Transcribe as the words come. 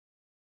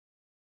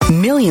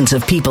Millions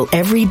of people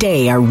every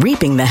day are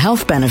reaping the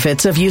health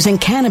benefits of using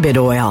cannabis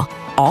oil,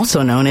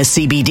 also known as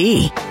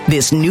CBD.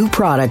 This new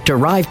product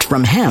derived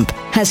from hemp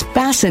has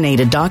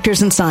fascinated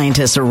doctors and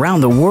scientists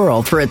around the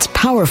world for its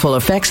powerful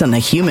effects on the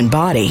human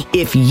body.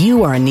 If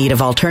you are in need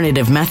of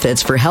alternative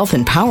methods for health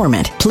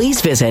empowerment, please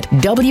visit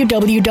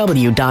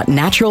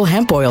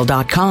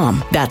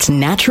www.naturalhempoil.com. That's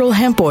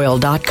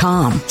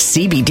naturalhempoil.com.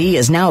 CBD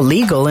is now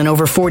legal in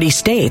over 40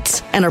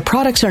 states, and our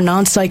products are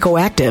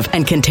non-psychoactive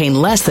and contain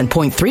less than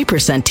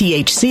 0.3%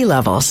 THC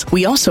levels.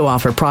 We also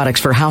offer products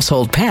for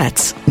household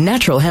pets.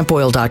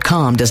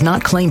 Naturalhempoil.com does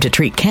not claim to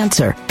treat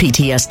cancer,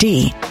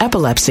 PTSD,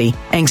 epilepsy,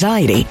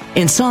 anxiety,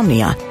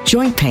 insomnia,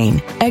 joint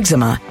pain,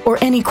 eczema, or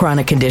any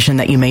chronic condition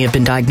that you may have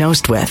been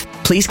diagnosed with.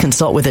 Please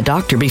consult with a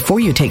doctor before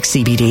you take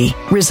CBD.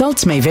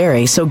 Results may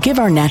vary, so give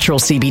our natural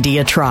CBD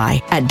a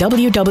try at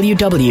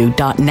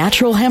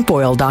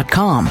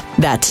www.naturalhempoil.com.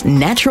 That's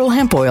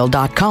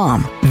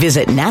naturalhempoil.com.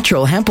 Visit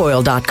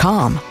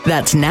naturalhempoil.com.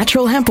 That's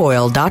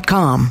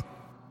naturalhempoil.com.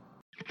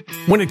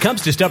 When it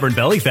comes to stubborn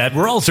belly fat,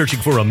 we're all searching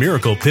for a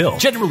miracle pill.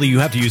 Generally, you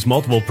have to use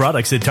multiple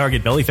products that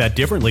target belly fat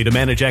differently to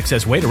manage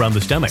excess weight around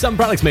the stomach. Some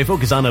products may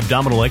focus on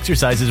abdominal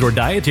exercises or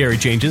dietary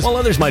changes, while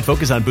others might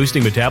focus on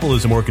boosting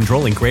metabolism or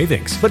controlling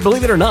cravings. But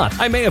believe it or not,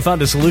 I may have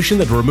found a solution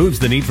that removes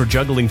the need for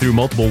juggling through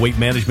multiple weight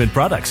management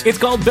products. It's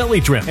called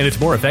Belly Trim, and it's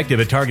more effective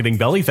at targeting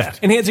belly fat,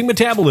 enhancing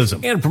metabolism,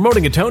 and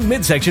promoting a toned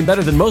midsection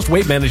better than most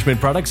weight management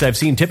products I've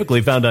seen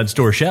typically found on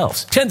store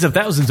shelves. Tens of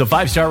thousands of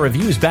 5-star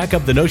reviews back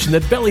up the notion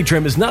that Belly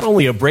Trim is not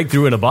only a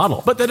breakthrough in a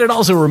bottle, but that it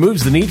also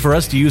removes the need for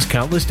us to use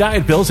countless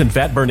diet pills and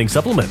fat-burning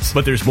supplements.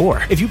 But there's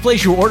more. If you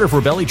place your order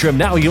for Belly Trim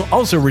now, you'll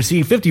also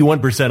receive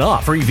 51%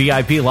 off, free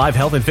VIP live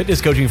health and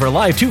fitness coaching for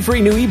life, 2 free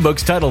new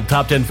ebooks titled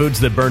Top 10 Foods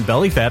That Burn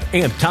Belly Fat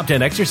and Top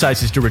 10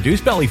 Exercises to Reduce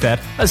Belly Fat,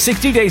 a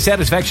 60-day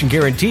satisfaction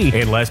guarantee,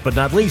 and last but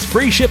not least,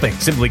 free shipping.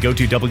 Simply go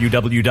to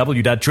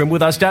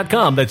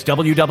www.trimwithus.com. That's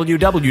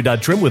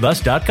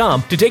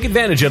www.trimwithus.com to take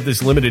advantage of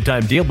this limited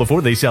time deal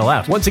before they sell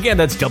out. Once again,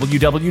 that's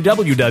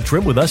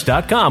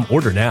www.trimwithus.com.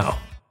 Order now.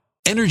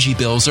 Energy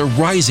bills are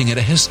rising at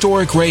a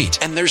historic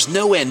rate, and there's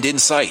no end in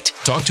sight.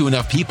 Talk to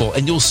enough people,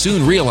 and you'll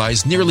soon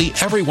realize nearly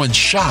everyone's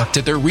shocked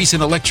at their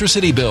recent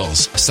electricity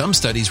bills. Some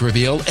studies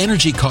reveal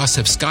energy costs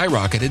have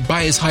skyrocketed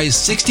by as high as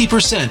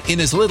 60%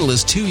 in as little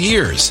as 2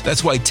 years.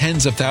 That's why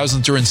tens of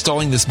thousands are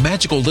installing this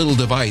magical little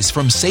device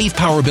from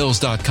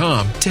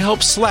SavePowerBills.com to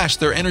help slash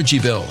their energy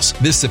bills.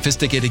 This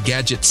sophisticated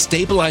gadget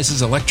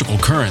stabilizes electrical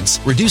currents,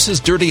 reduces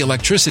dirty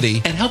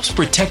electricity, and helps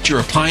protect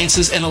your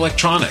appliances and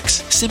electronics.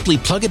 Simply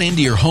plug it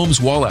into your home's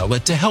wall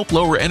outlet to help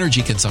lower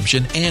energy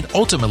consumption and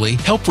ultimately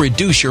help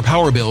reduce your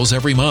power bills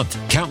every month.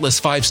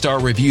 Countless 5-star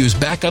reviews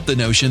back up the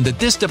notion that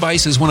this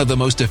device is one of the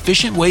most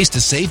efficient ways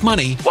to save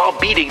money while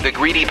beating the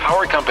greedy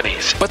power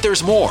companies. But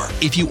there's more.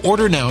 If you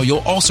order now, you'll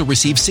also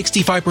receive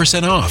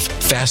 65% off,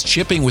 fast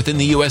shipping within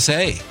the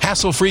USA,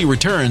 hassle-free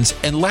returns,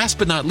 and last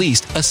but not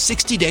least, a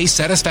 60-day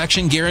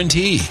satisfaction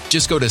guarantee.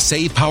 Just go to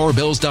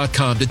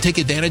SavePowerBills.com to take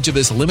advantage of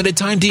this limited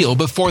time deal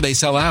before they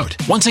sell out.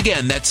 Once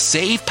again, that's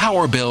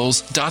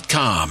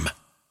SavePowerBills.com.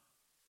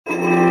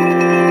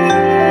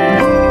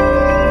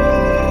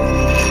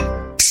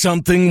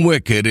 Something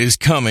wicked is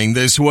coming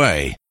this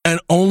way,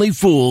 and only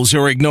fools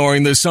are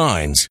ignoring the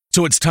signs.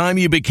 So it's time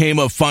you became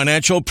a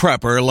financial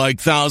prepper like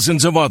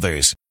thousands of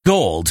others.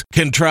 Gold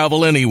can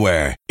travel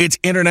anywhere. It's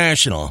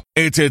international.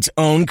 It's its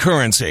own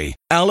currency.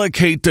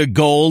 Allocate to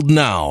gold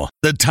now,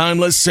 the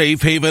timeless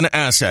safe haven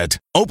asset.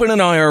 Open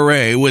an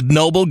IRA with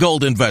Noble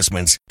Gold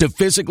Investments to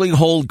physically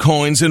hold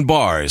coins and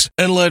bars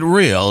and let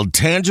real,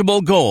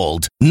 tangible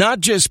gold, not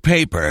just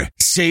paper,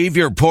 save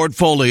your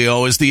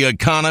portfolio as the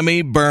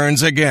economy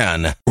burns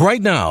again.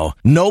 Right now,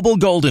 Noble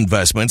Gold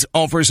Investments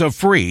offers a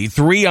free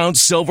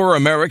 3-ounce silver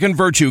American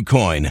Virtue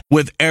coin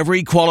with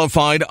every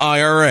qualified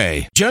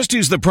IRA. Just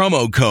use the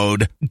promo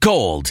code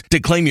GOLD to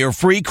claim your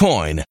free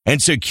coin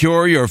and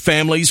secure your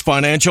family's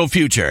financial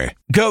future.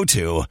 Go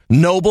to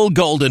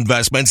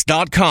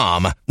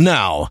noblegoldinvestments.com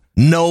now.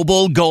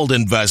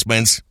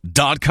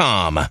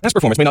 noblegoldinvestments.com. Past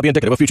performance may not be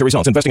indicative of future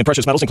results. Investing in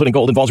precious metals, including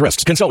gold, involves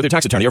risks. Consult with your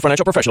tax attorney or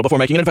financial professional before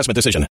making an investment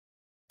decision.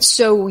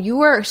 So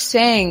you are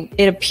saying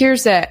it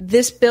appears that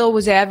this bill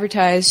was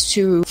advertised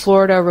to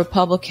Florida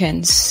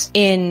Republicans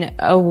in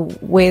a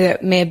way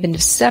that may have been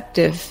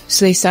deceptive.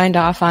 So they signed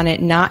off on it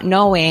not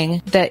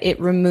knowing that it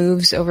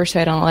removes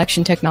oversight on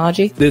election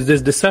technology.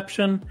 There's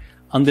deception,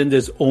 and then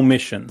there's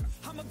omission.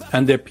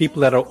 And there are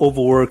people that are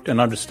overworked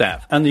and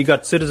understaffed. And you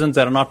got citizens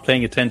that are not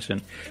paying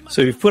attention.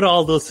 So if you put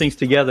all those things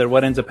together,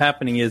 what ends up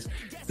happening is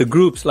the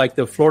groups like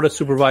the Florida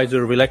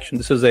Supervisor of Election,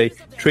 this is a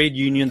trade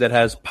union that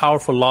has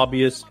powerful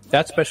lobbyists.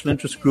 That special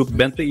interest group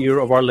bent the ear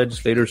of our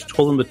legislators,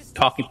 told them the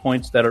talking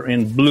points that are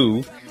in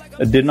blue,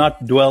 did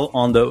not dwell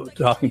on the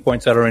talking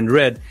points that are in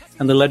red,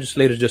 and the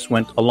legislators just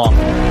went along.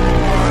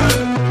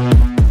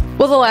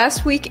 Well, the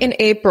last week in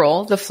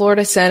April, the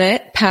Florida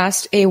Senate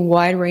passed a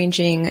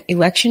wide-ranging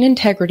election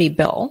integrity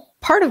bill,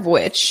 part of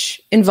which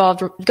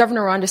involved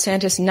Governor Ron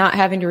DeSantis not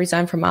having to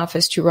resign from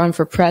office to run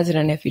for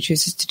president if he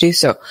chooses to do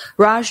so.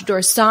 Raj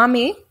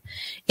Dorsami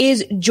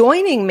is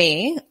joining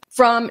me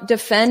from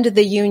Defend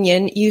the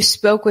Union. You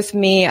spoke with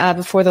me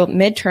before the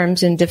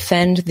midterms and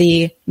Defend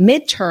the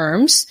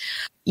Midterms.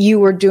 You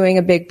were doing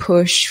a big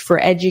push for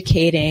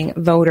educating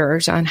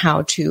voters on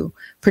how to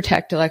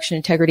protect election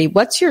integrity.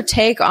 What's your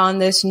take on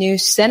this new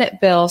Senate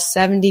Bill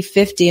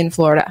 7050 in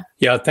Florida?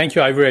 Yeah, thank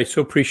you, Ivory. I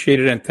so appreciate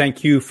it. And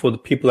thank you for the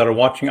people that are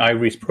watching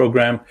Ivory's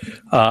program.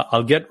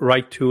 I'll get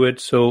right to it.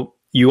 So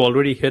you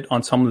already hit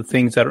on some of the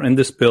things that are in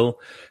this bill.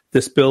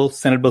 This bill,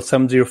 Senate Bill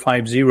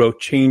 7050,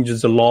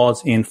 changes the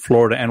laws in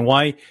Florida. And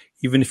why,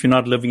 even if you're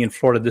not living in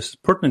Florida, this is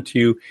pertinent to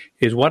you,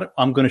 is what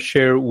I'm going to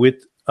share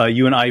with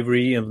you and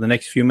Ivory in the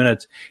next few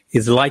minutes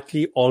is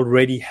likely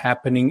already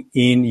happening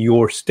in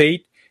your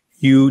state.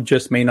 You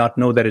just may not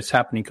know that it's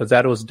happening, because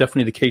that was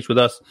definitely the case with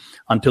us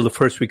until the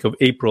first week of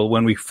April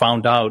when we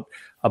found out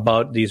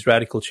about these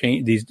radical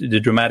change, the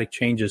dramatic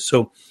changes.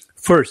 So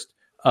first,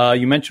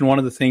 you mentioned one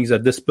of the things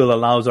that this bill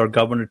allows our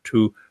governor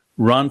to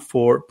run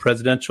for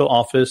presidential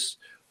office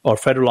or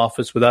federal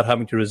office without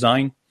having to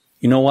resign.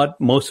 You know what?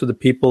 Most of the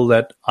people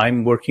that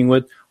I'm working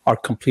with are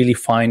completely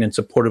fine and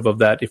supportive of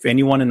that. If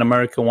anyone in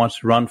America wants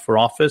to run for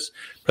office,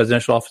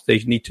 presidential office, they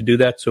need to do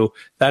that. So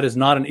that is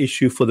not an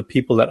issue for the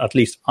people that at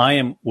least I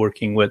am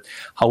working with.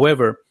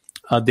 However,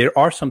 there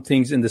are some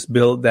things in this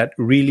bill that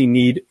really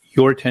need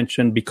your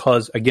attention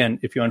because, again,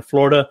 if you're in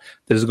Florida,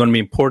 this is going to be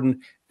important.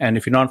 And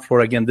if you're not in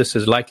Florida, again, this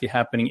is likely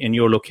happening in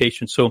your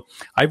location. So,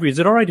 Ivory, is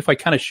it all right if I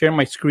kind of share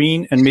my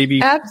screen and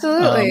maybe?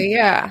 Absolutely,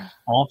 yeah.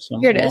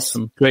 Awesome. Here it is.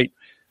 Awesome. Great.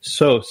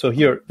 So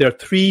here, there are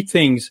three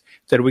things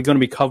that we're going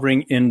to be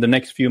covering in the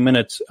next few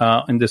minutes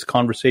in this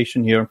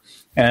conversation here.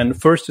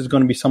 And first is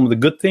going to be some of the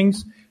good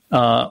things.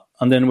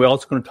 And then we're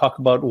also going to talk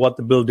about what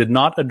the bill did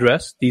not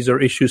address. These are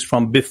issues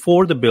from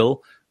before the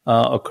bill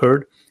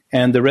occurred.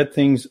 And the red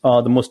things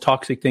are the most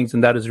toxic things.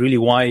 And that is really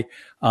why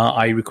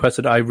I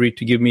requested Ivory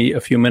to give me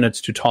a few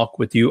minutes to talk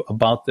with you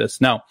about this.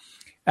 Now,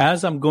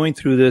 as I'm going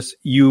through this,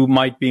 you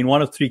might be in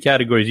one of three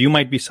categories. You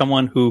might be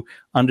someone who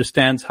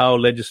understands how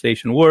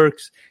legislation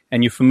works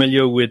and you're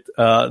familiar with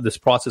this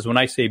process. When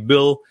I say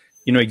bill,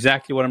 you know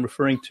exactly what I'm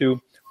referring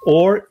to.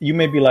 Or you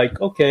may be like,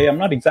 okay, I'm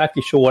not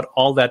exactly sure what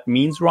all that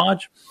means,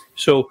 Raj.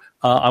 So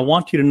I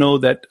want you to know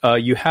that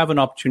you have an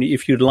opportunity,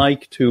 if you'd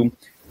like to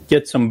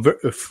get some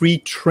free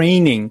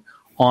training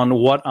on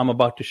what I'm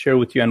about to share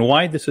with you. And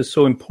why this is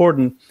so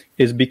important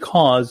is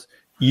because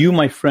you,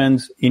 my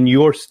friends, in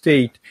your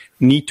state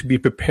need to be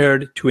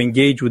prepared to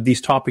engage with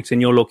these topics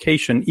in your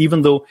location,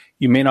 even though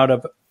you may not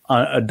have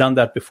done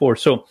that before.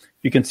 So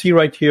you can see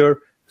right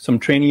here some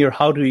training here,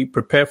 how to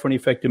prepare for an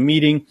effective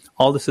meeting.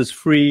 All this is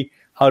free.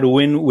 How to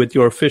win with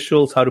your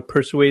officials, how to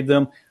persuade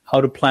them,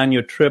 how to plan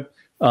your trip,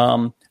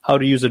 how to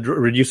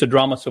reduce the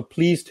drama. So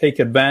please take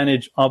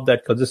advantage of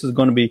that, because this is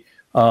going to be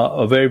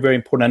a very, very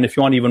important. And if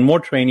you want even more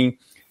training,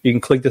 you can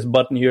click this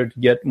button here to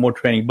get more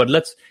training. But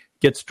let's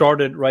get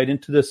started right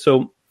into this.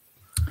 So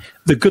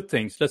the good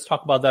things, let's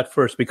talk about that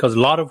first, because a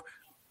lot of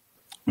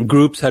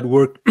groups had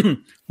worked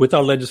with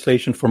our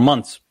legislation for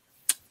months.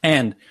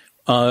 And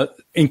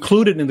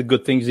included in the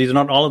good things, these are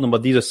not all of them,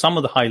 but these are some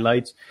of the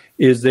highlights,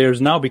 is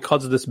there's now,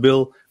 because of this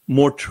bill,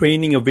 more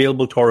training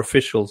available to our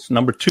officials.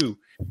 Number two,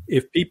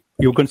 if people,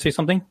 you were going to say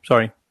something?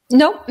 Sorry.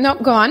 No,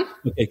 go on.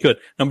 Okay, good.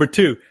 Number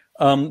two,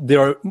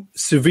 there are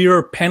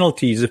severe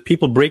penalties. If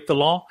people break the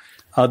law,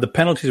 the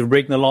penalties of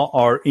breaking the law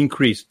are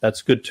increased.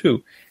 That's good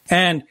too.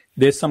 And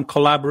there's some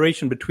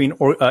collaboration between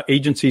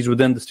agencies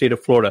within the state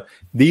of Florida.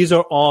 These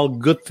are all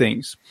good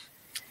things.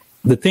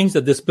 The things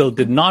that this bill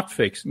did not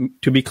fix,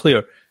 to be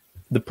clear,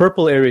 the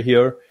purple area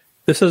here,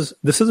 this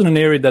isn't an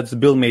area that the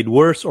bill made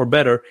worse or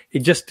better. It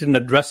just didn't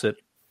address it,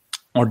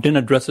 or didn't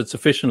address it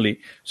sufficiently.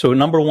 So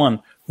number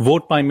one,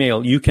 vote by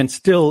mail. You can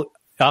still,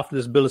 after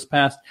this bill is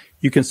passed,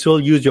 you can still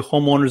use your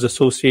homeowners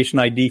association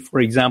ID, for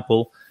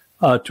example,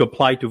 to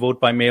apply to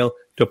vote by mail,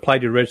 to apply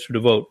to register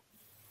to vote.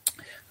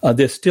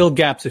 There's still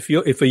gaps. If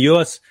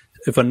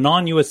a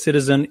non-U.S.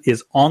 citizen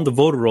is on the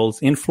voter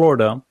rolls in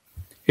Florida,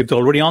 if they're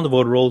already on the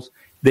voter rolls,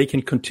 they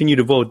can continue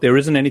to vote. There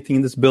isn't anything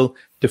in this bill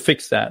to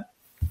fix that.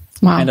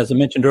 Wow. And as I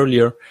mentioned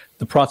earlier,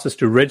 the process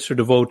to register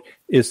to vote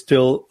is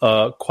still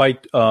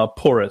quite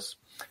porous.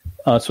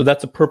 So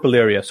that's a purple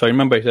area. So I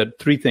remember I said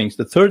three things.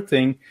 The third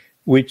thing,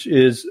 which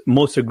is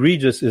most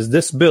egregious, is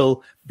this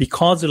bill,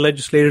 because the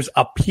legislators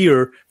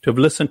appear to have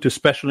listened to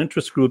special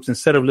interest groups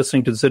instead of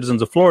listening to the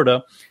citizens of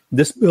Florida,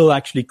 this bill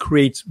actually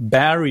creates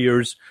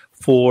barriers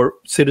for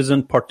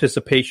citizen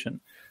participation.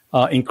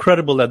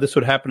 Incredible that this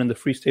would happen in the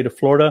free state of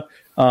Florida,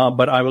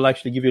 but I will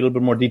actually give you a little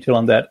bit more detail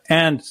on that.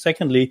 And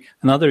secondly,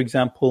 another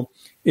example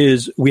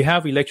is we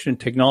have election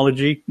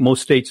technology.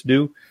 Most states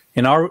do.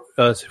 In our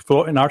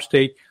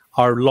state,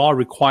 our law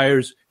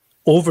requires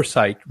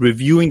oversight,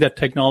 reviewing that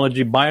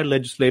technology by our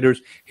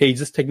legislators. Hey, is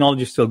this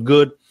technology still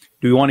good?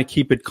 Do we want to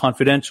keep it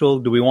confidential?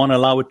 Do we want to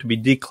allow it to be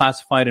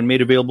declassified and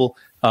made available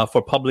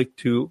for public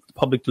to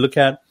look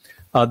at?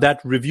 That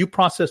review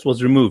process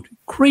was removed.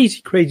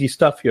 Crazy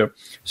stuff here.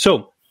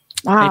 So.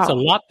 Wow. It's a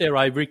lot there,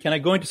 Ivory. Can I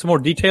go into some more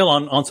detail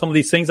on some of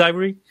these things,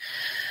 Ivory?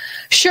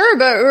 Sure,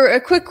 but a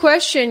quick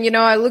question.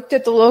 I looked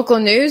at the local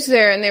news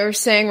there, and they were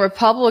saying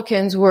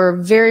Republicans were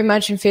very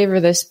much in favor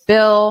of this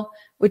bill,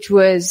 which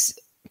was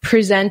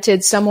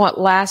presented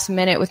somewhat last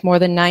minute with more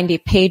than 90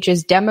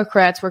 pages.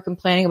 Democrats were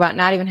complaining about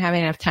not even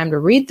having enough time to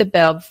read the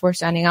bill before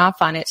signing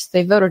off on it, so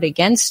they voted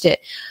against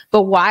it.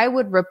 But why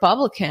would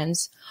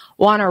Republicans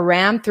want to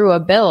ram through a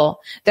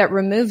bill that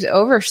removes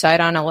oversight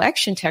on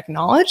election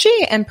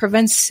technology and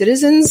prevents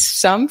citizens,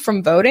 some,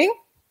 from voting?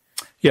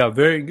 Yeah,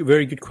 very,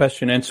 very good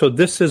question. And so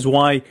this is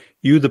why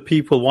you, the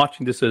people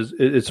watching this,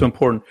 is so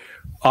important.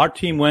 Our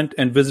team went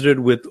and visited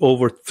with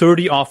over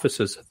 30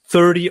 offices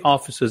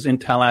in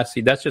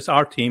Tallahassee. That's just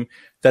our team.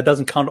 That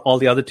doesn't count all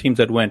the other teams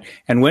that went.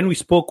 And when we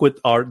spoke with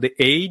the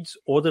aides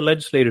or the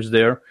legislators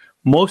there,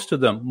 most of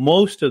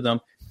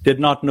them did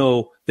not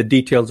know the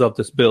details of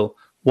this bill.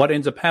 What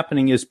ends up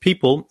happening is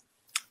people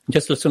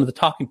just listen to the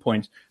talking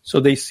points. So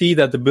they see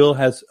that the bill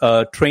has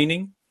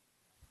training.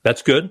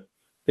 That's good.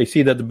 They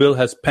see that the bill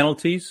has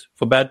penalties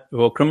for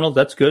criminals.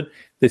 That's good.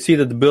 They see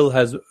that the bill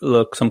has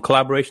some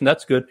collaboration.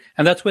 That's good.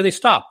 And that's where they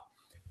stop.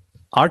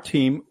 Our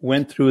team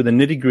went through the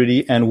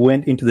nitty-gritty and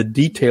went into the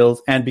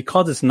details. And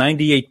because it's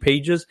 98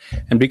 pages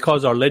and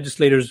because our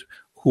legislators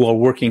who are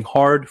working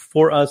hard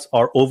for us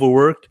are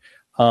overworked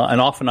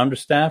and often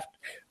understaffed,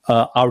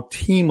 our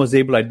team was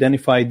able to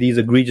identify these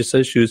egregious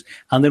issues,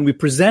 and then we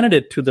presented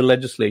it to the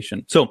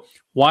legislation. So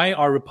why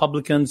are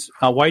Republicans,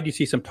 why do you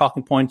see some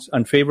talking points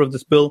in favor of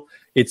this bill?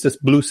 It's this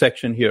blue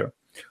section here.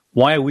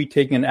 Why are we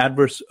taking an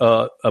adverse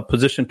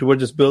position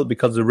towards this bill?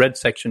 Because of the red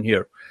section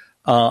here.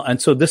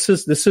 And so this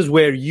is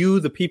where you,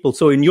 the people,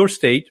 so in your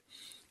state,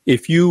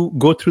 if you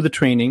go through the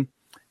training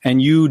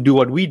and you do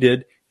what we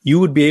did, you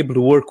would be able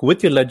to work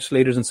with your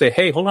legislators and say,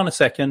 hey, hold on a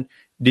second.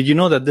 Did you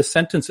know that this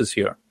sentence is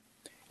here?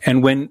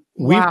 And when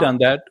we've done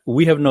that,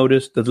 we have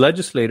noticed that the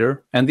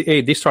legislator and the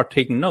aide, they start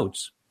taking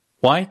notes.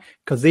 Why?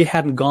 Because they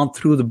hadn't gone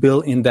through the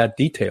bill in that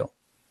detail.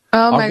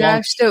 Oh, my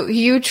gosh. So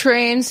you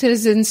train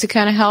citizens to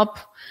kind of help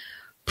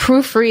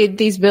proofread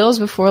these bills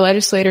before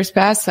legislators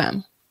pass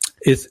them.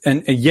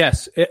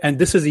 Yes, and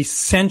this is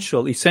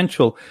essential. I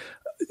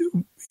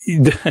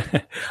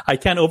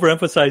can't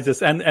overemphasize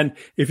this. And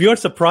if you're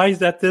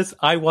surprised at this,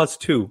 I was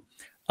too.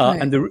 Right.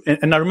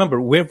 And I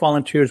remember, we're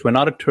volunteers. We're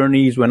not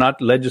attorneys. We're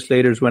not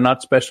legislators. We're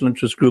not special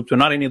interest groups. We're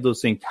not any of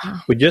those things.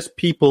 We're just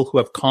people who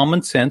have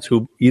common sense,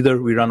 who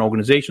either we run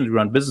organizations, we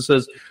run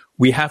businesses.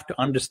 We have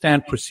to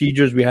understand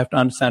procedures. We have to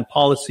understand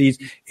policies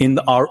in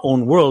our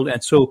own world.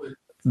 And so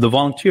the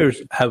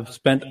volunteers have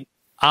spent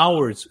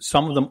hours,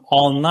 some of them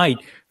all night,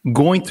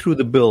 going through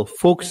the bill,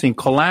 focusing,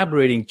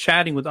 collaborating,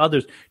 chatting with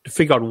others to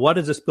figure out what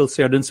does this bill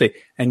say or didn't say.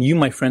 And you,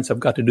 my friends, have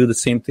got to do the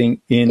same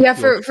thing.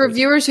 For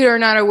viewers who are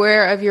not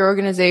aware of your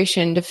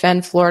organization,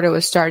 Defend Florida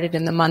was started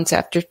in the months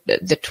after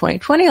the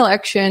 2020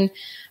 election,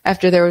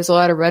 after there was a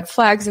lot of red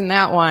flags in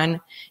that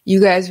one.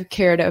 You guys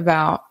cared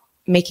about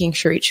making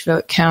sure each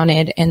vote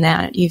counted, and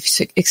that you've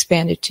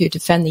expanded to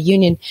defend the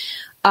union.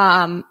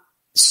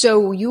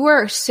 So you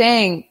are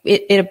saying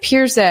it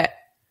appears that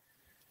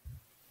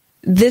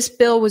this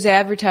bill was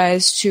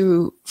advertised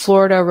to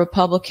Florida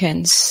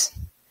Republicans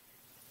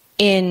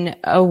in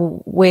a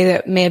way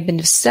that may have been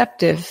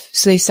deceptive.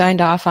 So they signed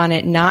off on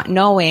it not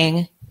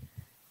knowing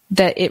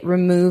that it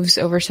removes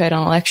oversight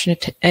on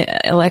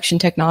election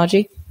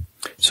technology.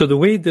 So the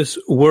way this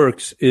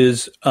works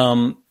is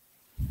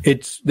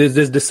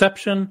there's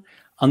deception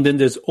and then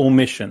there's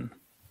omission.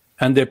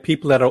 And there are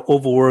people that are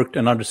overworked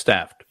and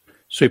understaffed.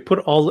 So you put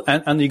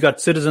and you got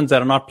citizens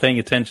that are not paying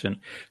attention.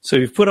 So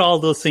you put all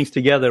those things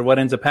together, what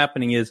ends up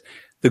happening is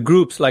the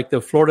groups like the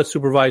Florida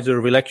Supervisor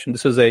of Election,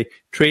 this is a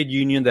trade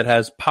union that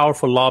has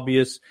powerful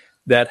lobbyists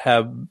that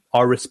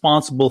are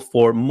responsible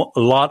for a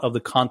lot of the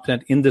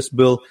content in this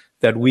bill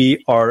that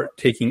we are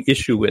taking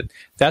issue with.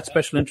 That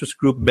special interest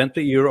group bent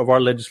the ear of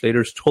our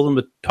legislators, told them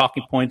the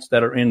talking points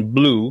that are in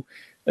blue,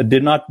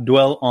 did not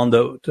dwell on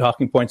the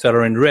talking points that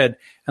are in red,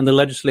 and the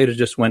legislators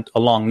just went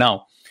along.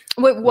 Now,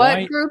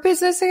 what group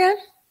is this again?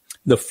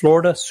 The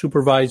Florida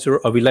Supervisor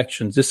of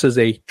Elections. This is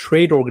a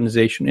trade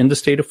organization in the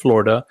state of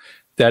Florida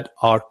that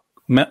our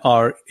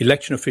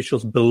election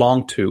officials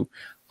belong to.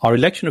 Our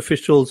election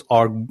officials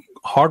are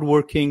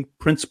hardworking,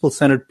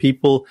 principle-centered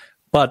people,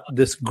 but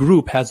this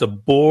group has a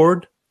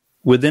board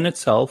within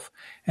itself,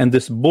 and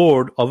this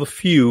board of a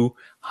few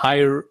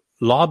hire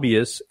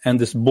lobbyists, and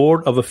this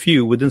board of a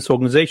few within this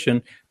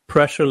organization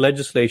pressure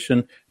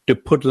legislation to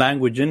put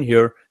language in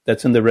here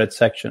that's in the red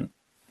section.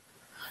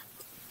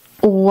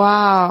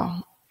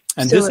 Wow.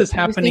 And so this is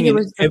happening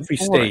in every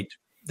state.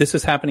 This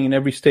is happening in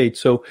every state.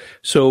 So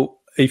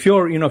if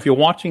you're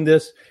watching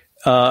this,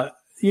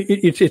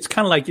 it's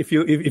kind of like if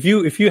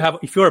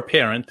you're a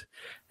parent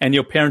and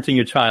you're parenting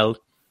your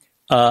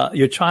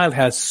child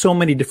has so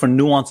many different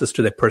nuances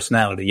to their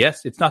personality.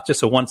 Yes, it's not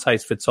just a one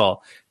size fits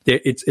all.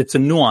 It's a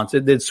nuance.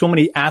 There's so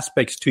many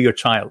aspects to your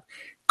child.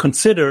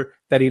 Consider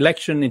that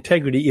election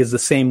integrity is the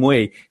same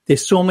way.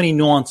 There's so many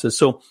nuances.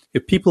 So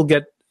if people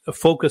get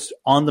focus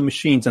on the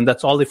machines and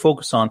that's all they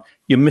focus on,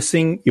 you're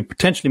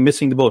potentially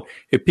missing the boat.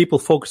 If people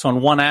focus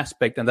on one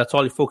aspect and that's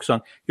all you focus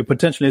on, you're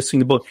potentially missing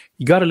the boat.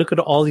 You got to look at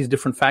all these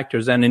different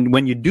factors. And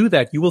when you do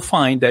that, you will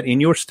find that in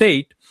your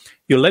state,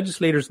 your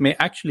legislators may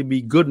actually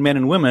be good men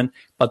and women,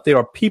 but there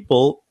are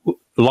people,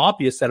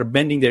 lobbyists, that are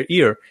bending their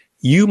ear.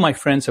 You, my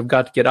friends, have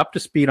got to get up to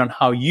speed on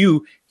how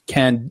you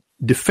can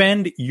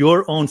defend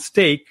your own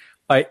state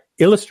by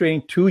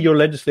illustrating to your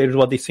legislators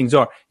what these things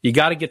are. You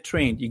got to get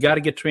trained.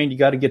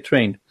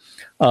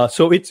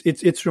 So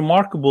it's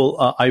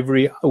remarkable,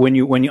 Ivory, when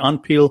you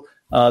unpeel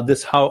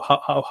this how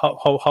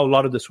a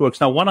lot of this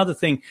works. Now, one other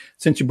thing,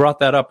 since you brought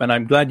that up, and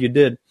I'm glad you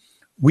did,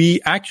 we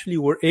actually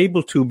were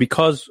able to,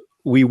 because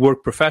we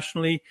work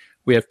professionally,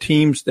 we have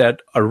teams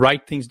that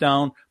write things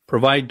down,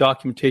 provide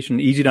documentation,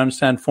 easy to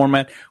understand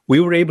format.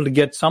 We were able to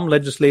get some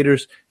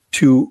legislators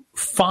to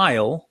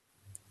file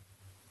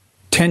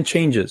 10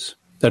 changes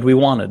that we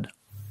wanted.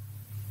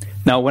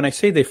 Now, when I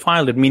say they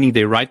filed it, meaning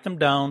they write them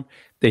down,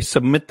 they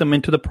submit them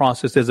into the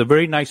process. There's a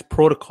very nice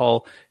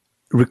protocol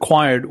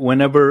required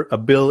whenever a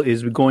bill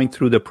is going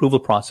through the approval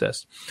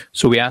process.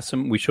 So we asked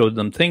them, we showed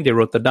them thing, they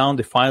wrote that down,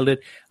 they filed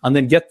it, and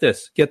then get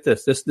this,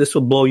 this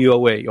will blow you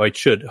away, or it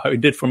should.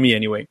 It did for me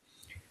anyway.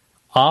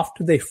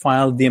 After they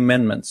filed the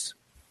amendments,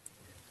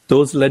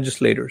 those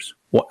legislators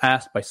were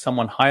asked by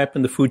someone high up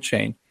in the food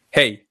chain,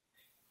 hey,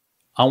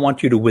 I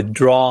want you to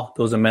withdraw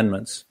those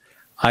amendments.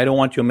 I don't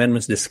want your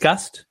amendments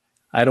discussed.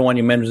 I don't want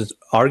your amendments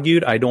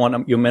argued. I don't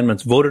want your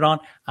amendments voted on.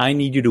 I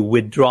need you to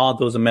withdraw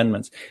those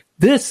amendments.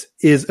 This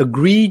is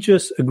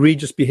egregious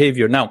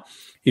behavior. Now,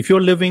 if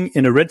you're living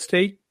in a red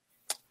state,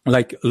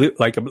 like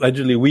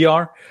allegedly we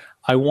are,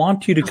 I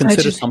want you to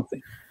consider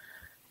something.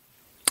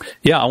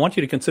 Yeah, I want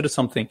you to consider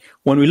something.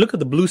 When we look at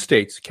the blue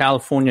states,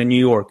 California, New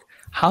York,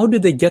 how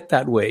did they get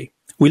that way?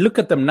 We look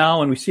at them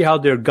now and we see how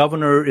their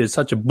governor is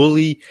such a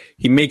bully.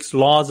 He makes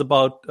laws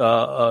about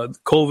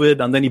COVID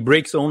and then he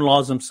breaks his own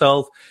laws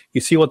himself.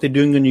 You see what they're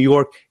doing in New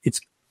York.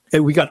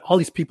 We got all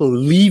these people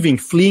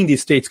fleeing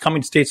these states,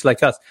 coming to states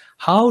like us.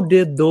 How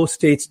did those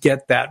states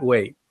get that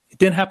way? It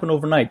didn't happen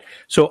overnight.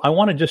 So I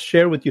want to just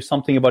share with you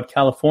something about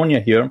California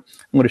here. I'm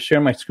going to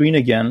share my screen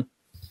again.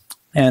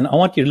 And I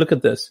want you to look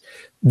at this.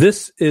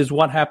 This is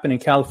what happened in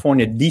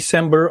California,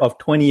 December of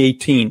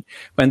 2018.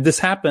 When this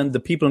happened, the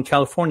people in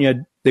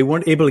California, they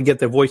weren't able to get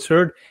their voice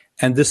heard,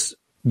 and this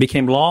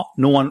became law.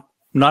 Not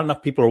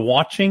enough people are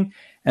watching.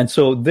 And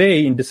so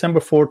in December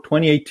 4,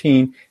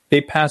 2018,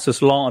 they passed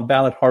this law on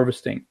ballot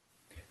harvesting.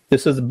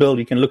 This is a bill.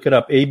 You can look it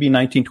up, AB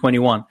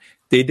 1921.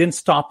 They didn't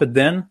stop it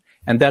then,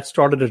 and that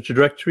started a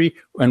trajectory.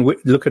 And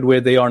look at where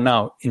they are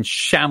now, in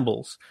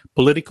shambles,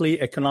 politically,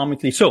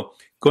 economically. So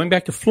going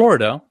back to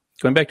Florida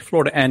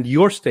and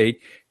your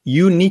state,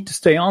 you need to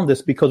stay on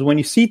this, because when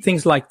you see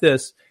things like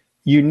this,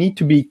 you need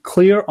to be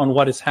clear on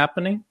what is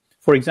happening.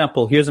 For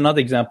example, here's another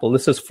example.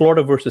 This is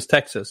Florida versus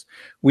Texas.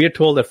 We are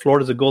told that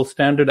Florida is a gold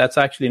standard. That's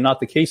actually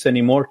not the case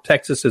anymore.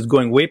 Texas is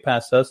going way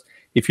past us.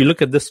 If you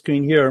look at this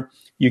screen here,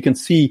 you can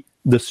see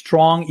the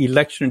strong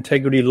election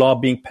integrity law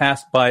being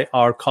passed by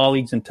our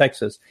colleagues in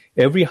Texas.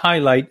 Every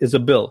highlight is a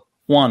bill.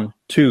 1,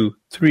 2,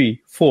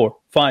 3, 4,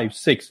 5,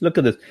 6. Look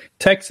at this.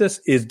 Texas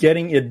is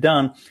getting it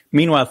done.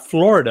 Meanwhile,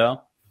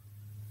 Florida,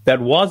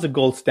 that was a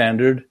gold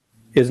standard,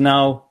 is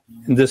now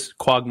in this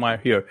quagmire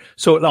here.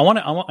 So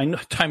I know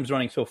time's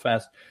running so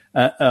fast.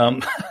 Do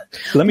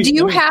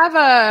you have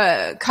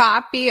a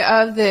copy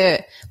of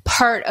the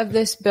part of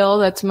this bill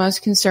that's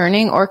most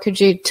concerning, or could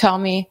you tell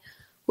me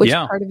which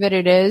part of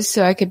it is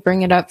so I could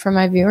bring it up for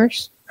my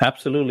viewers?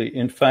 Absolutely.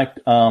 In fact,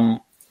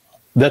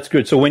 that's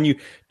good. So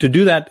to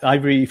do that,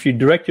 Ivory, if you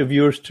direct your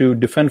viewers to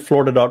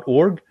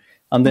defendflorida.org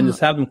and then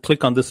just have them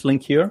click on this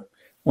link here.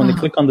 When they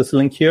click on this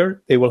link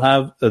here, they will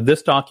have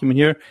this document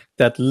here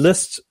that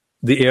lists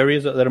the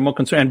areas that are more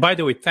concerned. And by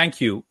the way,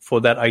 thank you for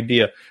that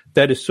idea.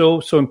 That is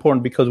so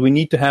important, because we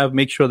need to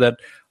make sure that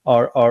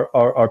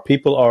our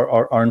people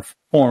are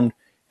informed.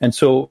 And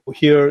so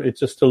here it's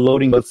just still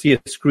loading. You'll see a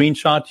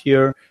screenshot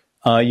here.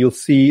 You'll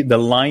see the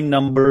line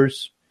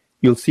numbers.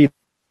 You'll see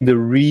the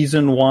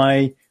reason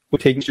why we're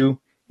taking you.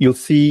 You'll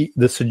see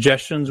the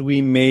suggestions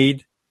we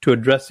made to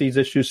address these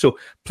issues. So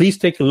please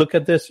take a look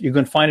at this. You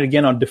can find it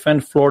again on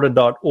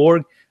defendflorida.org.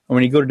 And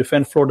when you go to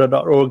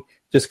defendflorida.org,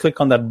 just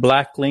click on that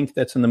black link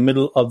that's in the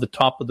middle of the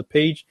top of the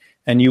page,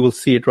 and you will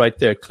see it right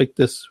there. Click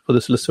this for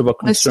this list of our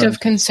concerns. List of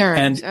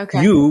concerns. And okay.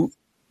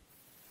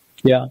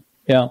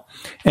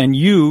 And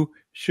you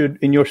should,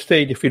 in your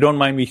state, if you don't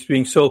mind me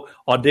being so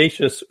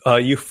audacious,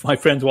 you, my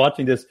friends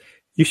watching this,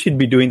 you should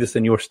be doing this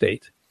in your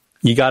state.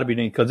 You got to be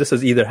doing it, because this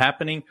is either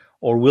happening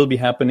or will be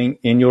happening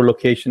in your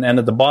location. And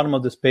at the bottom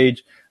of this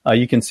page,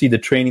 you can see the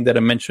training that I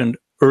mentioned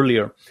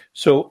earlier.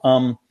 So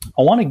I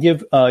want to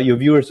give your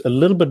viewers a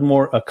little bit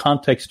more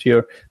context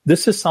here.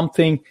 This is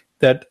something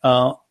that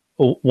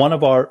one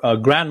of our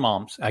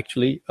grandmoms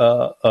actually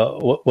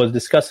was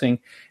discussing.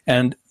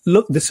 And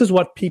look, this is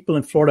what people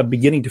in Florida are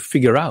beginning to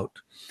figure out.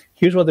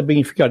 Here's what they're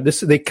beginning to figure out.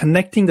 They're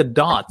connecting the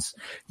dots.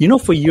 You know,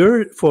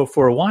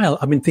 for a while,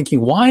 I've been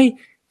thinking, why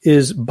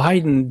is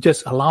Biden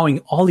just allowing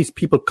all these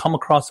people come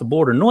across the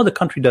border? No other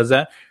country does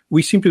that.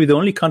 We seem to be the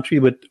only country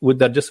with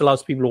that just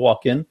allows people to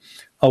walk in.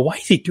 Why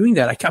is he doing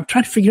that? I'm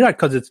trying to figure out,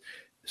 because it's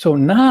so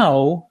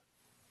now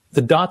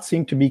the dots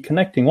seem to be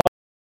connecting.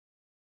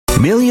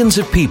 Millions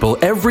of people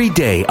every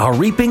day are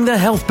reaping the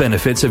health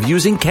benefits of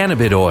using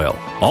cannabis oil,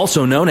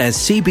 also known as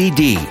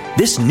CBD.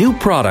 This new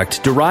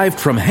product derived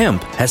from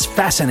hemp has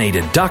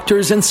fascinated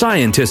doctors and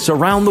scientists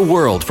around the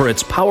world for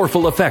its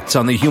powerful effects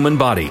on the human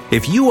body.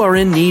 If you are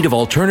in need of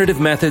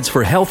alternative methods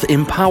for health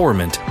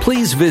empowerment,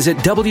 please visit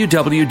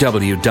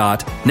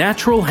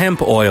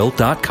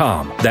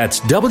www.naturalhempoil.com. That's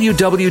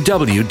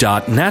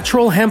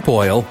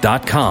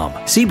www.naturalhempoil.com.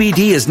 CBD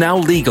is now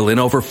legal in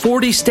over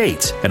 40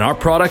 states, and our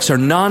products are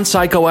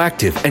non-psychoactive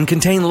and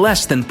contain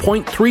less than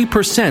 0.3%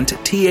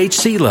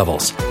 THC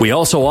levels. We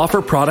also offer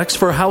products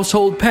for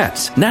household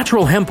pets.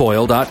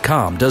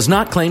 NaturalHempOil.com does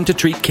not claim to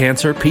treat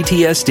cancer,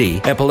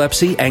 PTSD,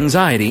 epilepsy,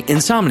 anxiety,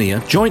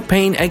 insomnia, joint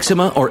pain,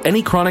 eczema, or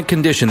any chronic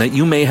condition that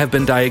you may have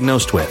been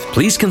diagnosed with.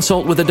 Please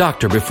consult with a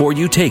doctor before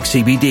you take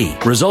CBD.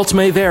 Results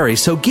may vary,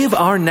 so give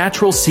our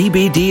natural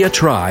CBD a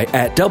try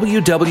at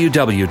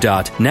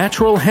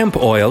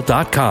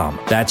www.naturalhempoil.com.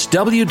 That's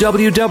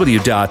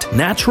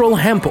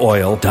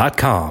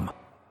www.naturalhempoil.com.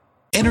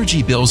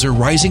 Energy bills are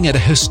rising at a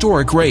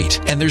historic rate,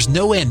 and there's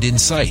no end in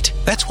sight.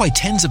 That's why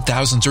tens of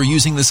thousands are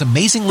using this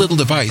amazing little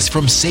device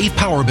from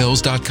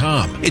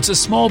SavePowerBills.com. It's a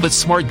small but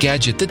smart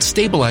gadget that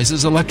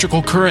stabilizes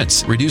electrical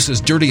currents,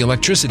 reduces dirty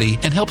electricity,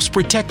 and helps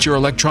protect your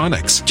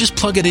electronics. Just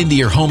plug it into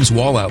your home's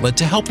wall outlet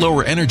to help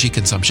lower energy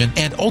consumption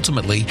and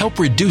ultimately help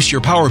reduce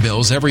your power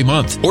bills every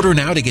month. Order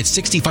now to get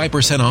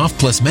 65% off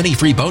plus many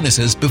free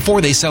bonuses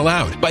before they sell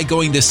out by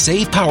going to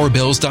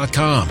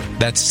SavePowerBills.com.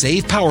 That's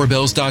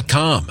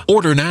SavePowerBills.com.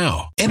 Order now.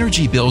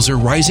 Energy bills are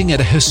rising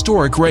at a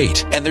historic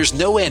rate, and there's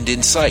no end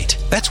in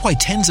sight. That's why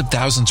tens of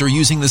thousands are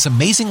using this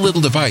amazing little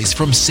device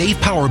from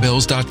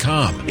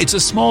SavePowerBills.com. It's a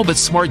small but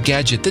smart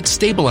gadget that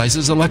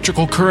stabilizes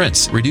electrical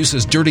currents,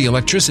 reduces dirty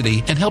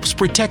electricity, and helps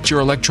protect your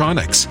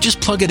electronics.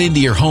 Just plug it into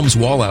your home's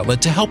wall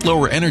outlet to help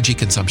lower energy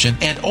consumption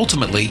and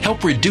ultimately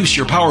help reduce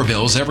your power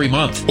bills every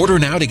month. Order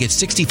now to get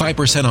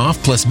 65% off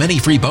plus many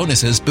free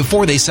bonuses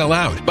before they sell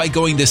out by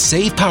going to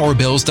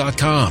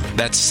SavePowerBills.com.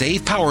 That's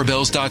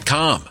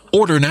SavePowerBills.com.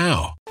 Order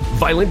now.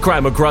 Violent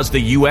crime across the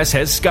U.S.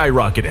 has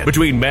skyrocketed.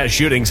 Between mass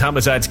shootings,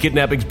 homicides,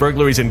 kidnappings,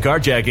 burglaries, and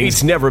carjacking,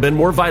 it's never been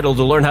more vital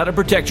to learn how to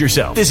protect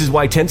yourself. This is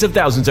why tens of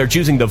thousands are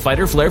choosing the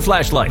Fighter Flare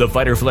flashlight. The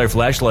Fighter Flare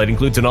flashlight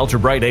includes an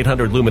ultra-bright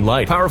 800 lumen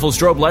light, powerful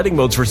strobe lighting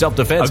modes for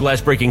self-defense, a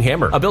glass-breaking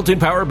hammer, a built-in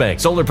power bank,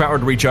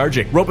 solar-powered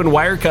recharging, rope and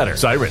wire cutter,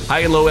 siren, high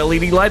and low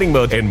LED lighting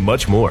mode, and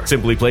much more.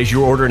 Simply place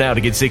your order now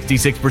to get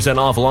 66%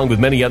 off along with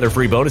many other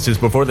free bonuses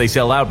before they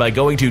sell out by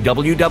going to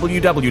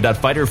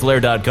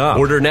www.fighterflare.com.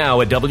 Order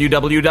now at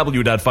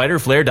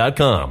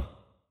www.fighterflare.com.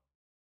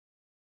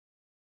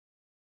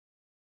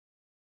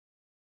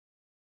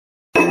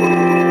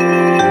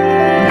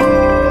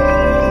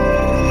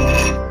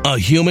 A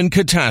human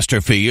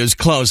catastrophe is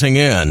closing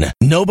in.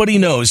 Nobody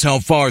knows how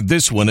far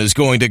this one is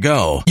going to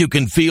go. You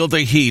can feel the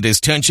heat as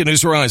tension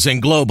is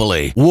rising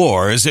globally.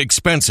 War is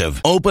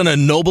expensive. Open a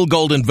Noble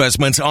Gold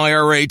Investments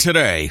IRA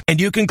today, and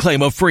you can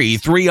claim a free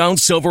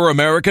 3-ounce silver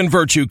American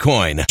Virtue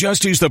coin.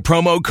 Just use the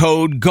promo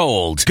code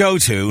GOLD. Go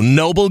to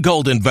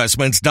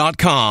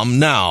noblegoldinvestments.com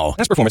now.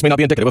 Past performance may not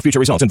be indicative of future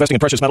results. Investing in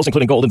precious metals,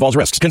 including gold, involves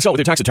risks. Consult with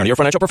your tax attorney or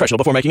financial professional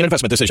before making an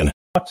investment decision.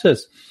 Watch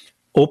this.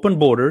 Open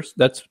borders,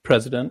 that's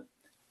president.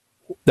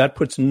 That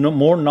puts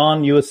more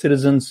non-U.S.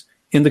 citizens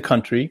in the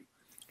country.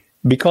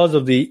 Because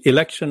of the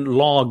election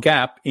law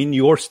gap in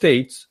your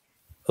states,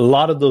 a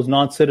lot of those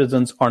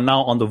non-citizens are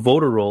now on the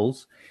voter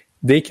rolls.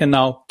 They can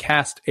now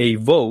cast a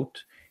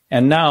vote,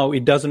 and now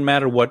it doesn't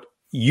matter what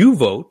you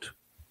vote.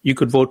 You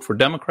could vote for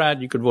Democrat,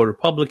 you could vote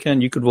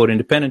Republican, you could vote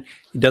Independent.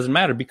 It doesn't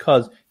matter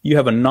because you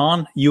have a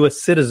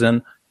non-U.S.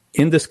 citizen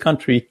in this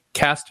country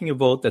casting a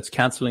vote that's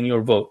canceling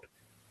your vote.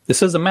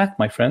 This is a math,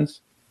 my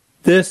friends.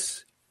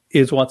 This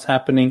is what's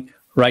happening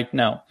right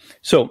now.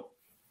 So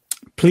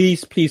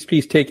please, please,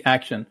 please take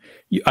action.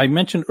 I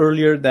mentioned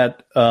earlier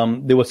that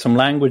there was some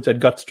language that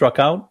got struck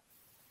out.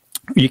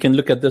 You can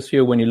look at this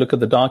here when you look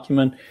at the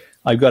document.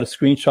 I've got a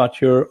screenshot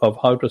here of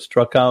how it was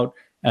struck out.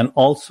 And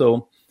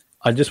also,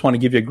 I just want to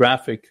give you a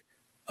graphic.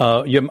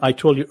 I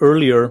told you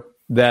earlier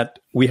that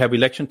we have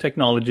election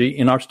technology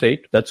in our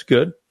state. That's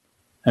good.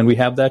 And we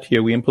have that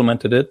here. We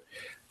implemented it.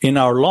 In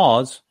our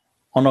laws,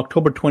 on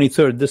October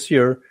 23rd this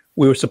year,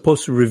 we were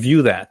supposed to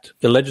review that.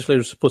 The legislature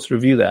was supposed to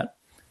review that.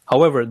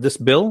 However, this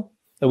bill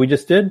that we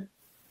just did,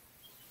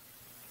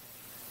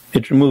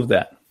 it removed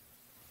that.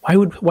 Why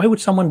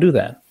would someone do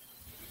that?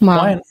 Wow.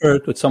 Why on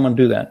earth would someone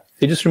do that?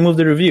 They just removed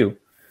the review.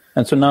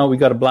 And so now we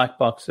got a black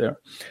box there.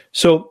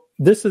 So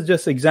this is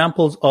just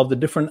examples of the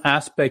different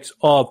aspects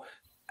of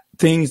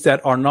things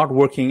that are not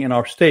working in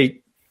our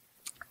state.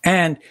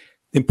 And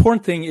the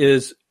important thing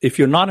is, if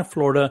you're not in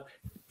Florida,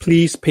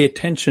 please pay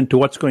attention to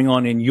what's going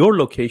on in your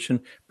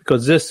location,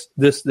 because this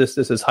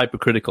is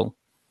hypercritical.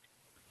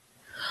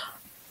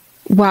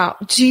 Wow.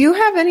 Do you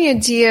have any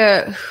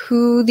idea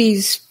who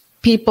these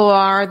people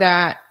are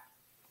that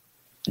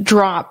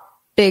drop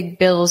big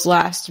bills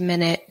last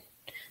minute.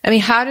 I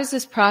mean, how does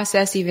this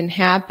process even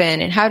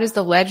happen? And how does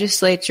the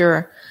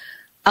legislature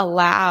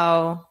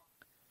allow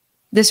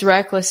this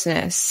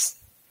recklessness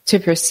to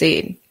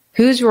proceed?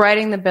 Who's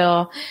writing the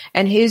bill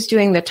and who's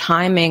doing the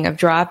timing of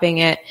dropping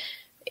it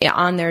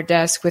on their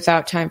desk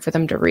without time for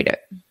them to read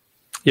it?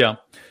 Yeah.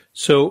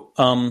 So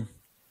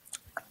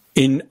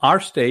in our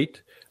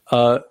state,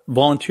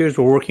 volunteers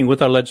were working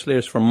with our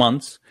legislators for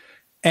months.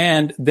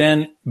 And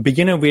then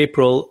beginning of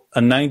April,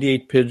 a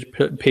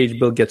 98-page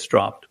bill gets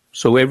dropped.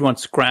 So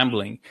everyone's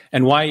scrambling.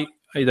 And why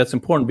that's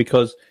important?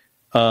 Because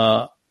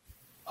our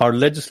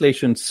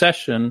legislation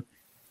session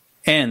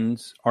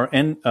is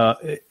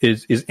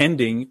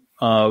ending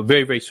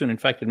very, very soon. In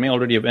fact, it may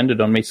already have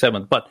ended on May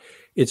 7th, but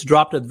it's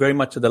dropped at very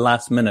much at the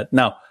last minute.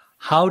 Now,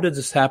 how does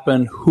this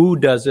happen? Who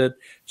does it?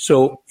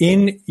 So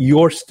in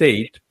your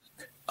state,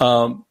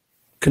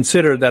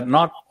 consider that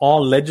not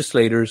all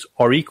legislators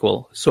are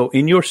equal. So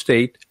in your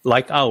state,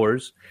 like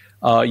ours,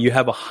 you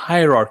have a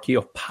hierarchy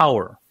of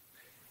power.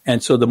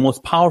 And so the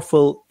most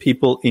powerful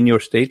people in your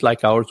state,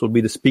 like ours, will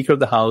be the Speaker of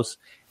the House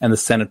and the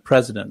Senate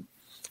President.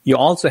 You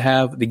also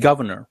have the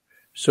governor.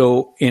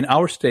 So in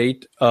our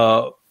state,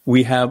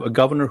 we have a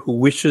governor who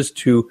wishes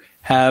to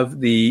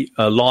have the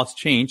laws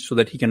changed so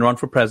that he can run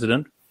for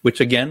president, which,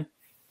 again,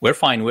 we're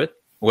fine with.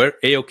 We're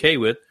A-okay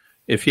with.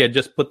 If he had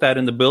just put that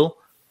in the bill,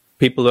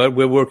 people that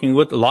we're working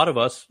with, a lot of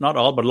us, not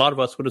all, but a lot of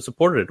us would have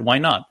supported it. Why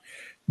not?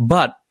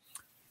 But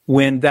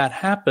when that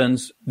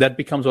happens, that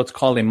becomes what's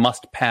called a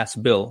must-pass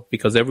bill,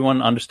 because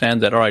everyone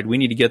understands that, all right, we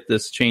need to get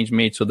this change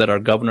made so that our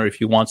governor, if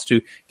he wants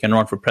to, can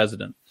run for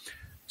president.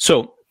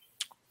 So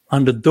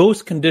under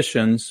those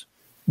conditions,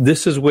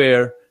 this is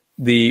where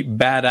the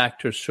bad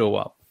actors show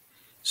up.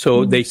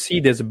 So they see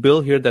there's a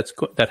bill here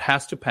that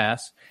has to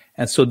pass,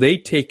 and so they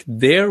take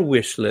their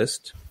wish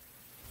list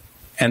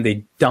and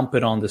they dump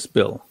it on this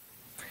bill.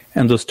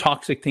 And those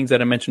toxic things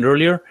that I mentioned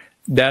earlier,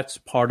 that's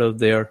part of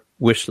their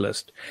wish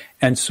list.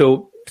 And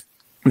so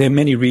there are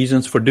many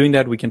reasons for doing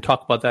that. We can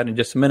talk about that in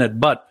just a minute.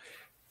 But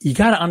you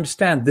got to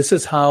understand, this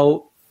is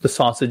how the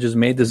sausage is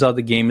made. This is how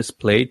the game is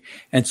played.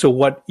 And so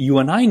what you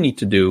and I need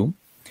to do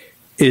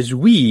is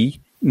we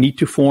need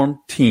to form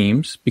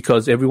teams,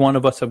 because every one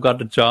of us have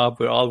got a job.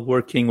 We're all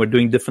working. We're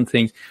doing different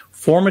things.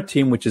 Form a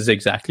team, which is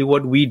exactly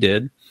what we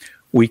did.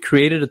 We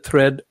created a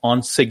thread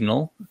on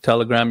Signal,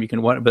 Telegram,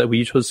 but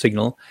we chose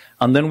Signal.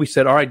 And then we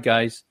said, all right,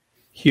 guys,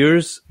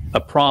 here's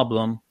a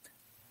problem.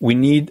 We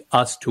need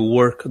us to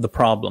work the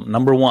problem.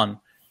 Number one,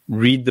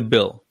 read the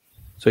bill.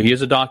 So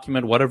here's a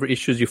document. Whatever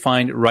issues you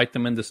find, write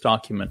them in this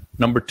document.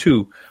 Number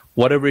two,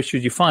 whatever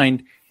issues you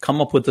find,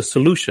 come up with a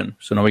solution.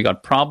 So now we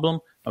got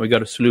problem, and we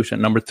got a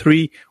solution. Number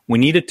three, we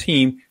need a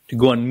team to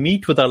go and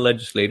meet with our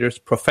legislators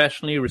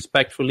professionally,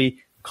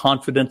 respectfully,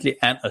 confidently,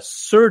 and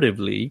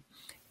assertively,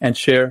 and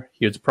share,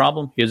 here's a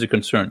problem, here's a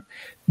concern.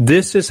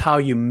 This is how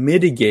you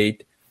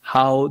mitigate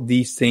how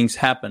these things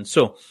happen.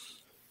 So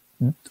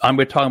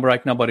we're talking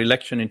right now about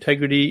election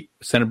integrity,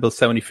 Senate Bill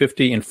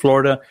 7050 in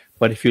Florida.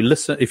 But if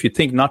you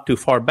think not too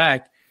far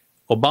back,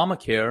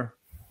 Obamacare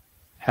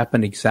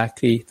happened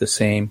exactly the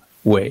same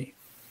way.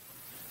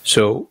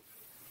 So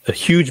a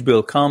huge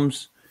bill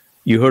comes.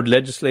 You heard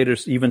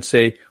legislators even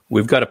say,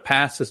 we've got to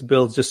pass this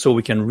bill just so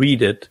we can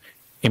read it,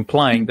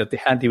 implying that they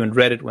hadn't even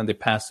read it when they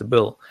passed the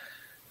bill.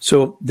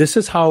 So this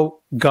is how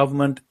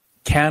government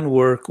can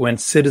work when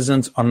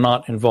citizens are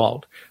not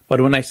involved.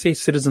 But when I say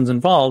citizens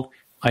involved,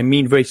 I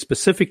mean very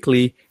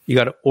specifically, you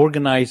got to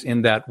organize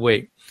in that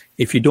way.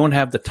 If you don't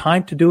have the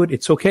time to do it,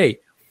 it's okay.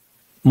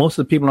 Most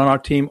of the people on our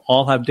team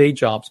all have day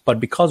jobs, but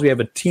because we have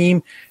a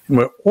team and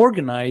we're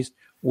organized,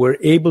 we're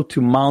able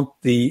to mount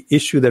the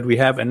issue that we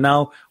have. And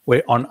now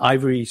we're on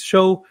Ivory's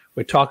show.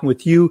 We're talking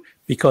with you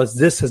because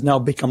this has now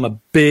become a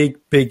big,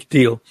 big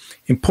deal.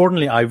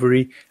 Importantly,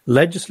 Ivory,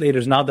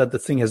 legislators, now that the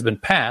thing has been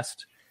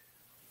passed,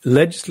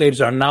 legislators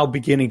are now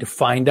beginning to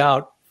find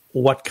out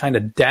what kind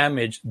of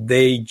damage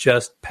they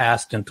just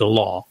passed into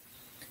law.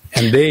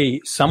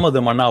 And some of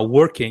them are now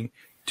working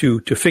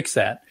to fix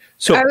that.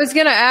 So I was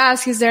going to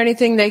ask, is there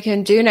anything they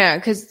can do now?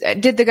 Because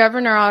did the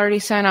governor already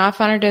sign off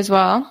on it as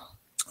well?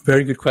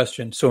 Very good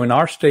question. So in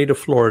our state of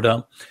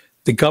Florida,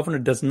 the governor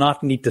does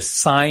not need to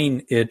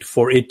sign it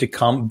for it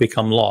to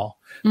become law.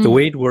 The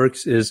way it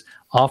works is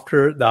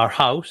after our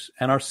House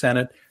and our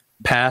Senate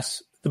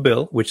pass the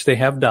bill, which they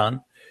have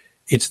done,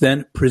 it's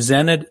then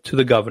presented to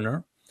the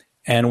governor.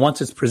 And once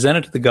it's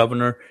presented to the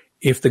governor,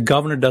 if the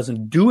governor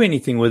doesn't do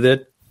anything with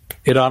it,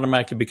 it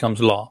automatically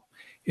becomes law.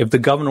 If the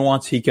governor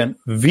wants, he can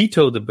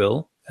veto the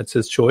bill. That's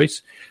his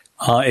choice.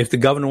 If the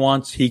governor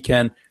wants, he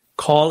can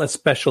call a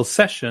special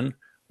session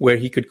where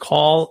he could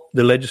call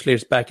the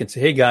legislators back and say,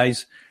 hey,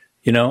 guys,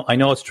 I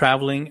know it's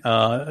traveling,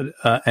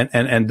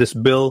 and this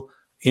bill,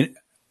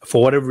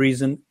 for whatever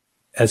reason,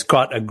 has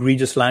got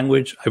egregious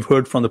language. I've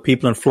heard from the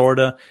people in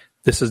Florida,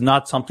 this is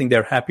not something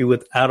they're happy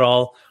with at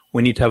all.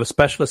 We need to have a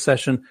special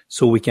session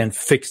so we can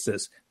fix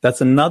this. That's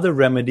another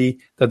remedy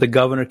that the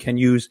governor can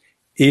use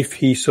if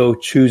he so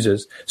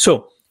chooses.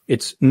 So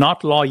it's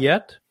not law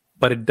yet,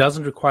 but it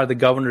doesn't require the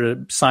governor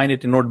to sign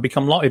it in order to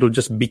become law. It'll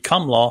just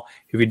become law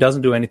if he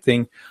doesn't do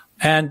anything.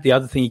 And the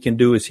other thing he can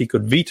do is he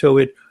could veto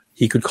it.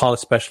 He could call a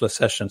special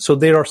session. So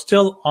there are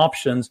still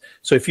options.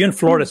 So if you're in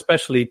Florida,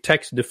 especially,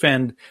 text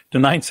DEFEND to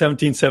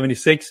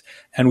 91776,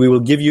 and we will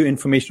give you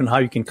information on how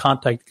you can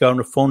contact the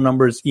governor, phone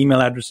numbers, email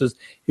addresses.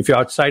 If you're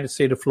outside the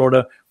state of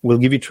Florida, we'll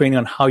give you training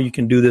on how you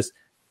can do this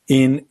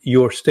in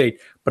your state.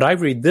 But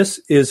Ivory, this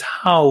is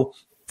how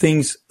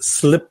things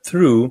slip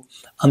through,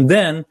 and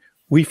then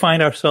we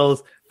find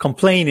ourselves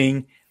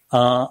complaining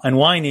and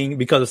whining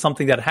because of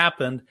something that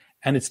happened,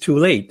 and it's too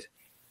late.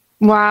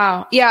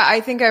 Wow. Yeah,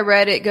 I think I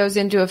read it goes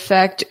into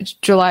effect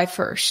July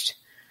 1st.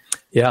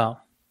 Yeah.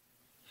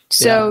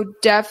 So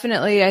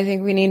definitely, I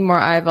think we need more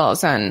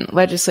eyeballs on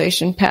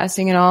legislation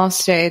passing in all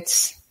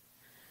states.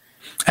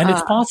 And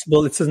it's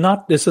possible. This is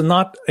not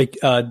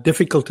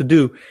difficult to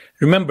do.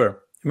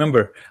 Remember,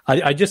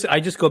 I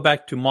just go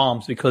back to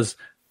moms, because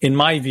in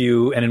my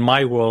view and in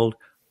my world,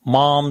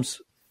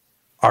 moms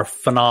are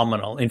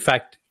phenomenal. In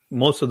fact,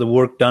 most of the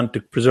work done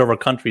to preserve our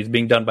country is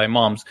being done by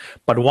moms.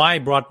 But why I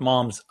brought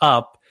moms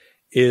up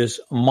is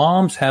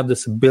moms have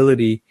this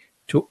ability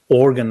to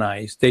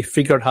organize. They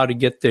figure out how to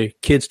get their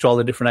kids to all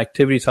the different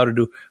activities, how to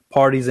do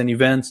parties and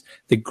events.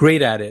 They're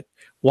great at it.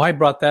 Why I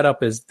brought that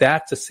up is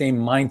that's the same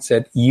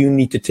mindset you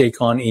need to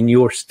take on in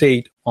your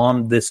state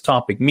on this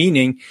topic,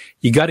 meaning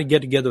you got to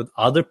get together with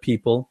other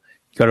people.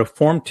 You got to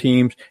form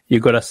teams. You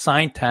got to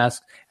assign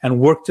tasks and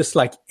work just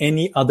like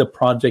any other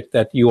project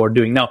that you are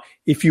doing. Now,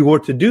 if you were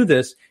to do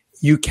this,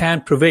 you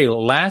can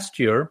prevail. Last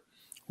year,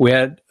 we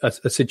had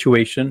a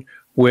situation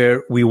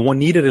where we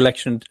needed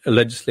election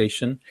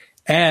legislation,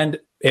 and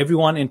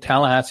everyone in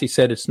Tallahassee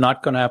said it's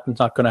not going to happen,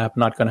 it's not going to happen,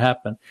 not going to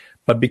happen.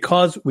 But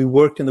because we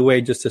worked in the way I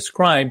just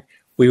described,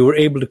 we were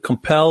able to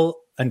compel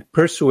and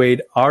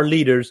persuade our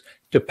leaders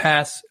to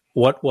pass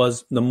what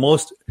was the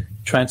most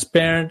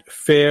transparent,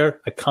 fair,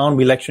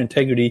 accountable election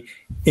integrity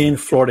in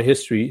Florida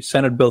history,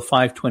 Senate Bill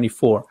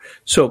 524.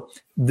 So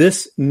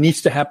this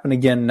needs to happen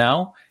again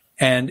now,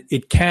 and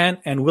it can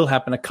and will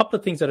happen. A couple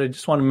of things that I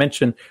just want to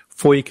mention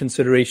for your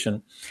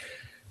consideration.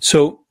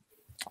 So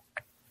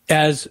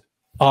as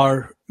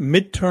our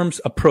midterms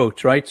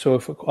approach, right? So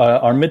if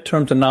our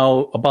midterms are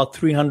now about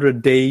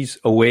 300 days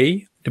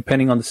away,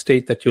 depending on the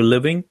state that you're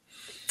living.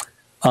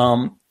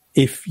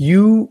 If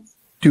you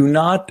do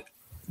not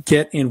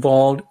get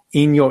involved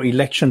in your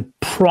election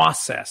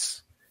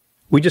process,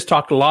 we just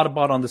talked a lot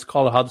about on this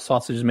call how the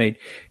sausage is made.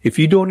 If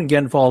you don't get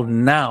involved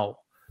now,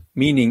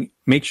 meaning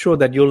make sure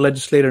that your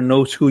legislator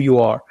knows who you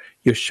are,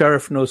 your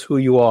sheriff knows who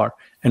you are,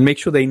 and make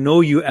sure they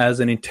know you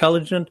as an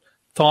intelligent,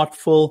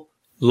 thoughtful,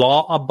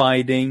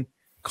 law-abiding,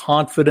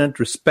 confident,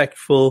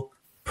 respectful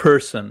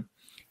person.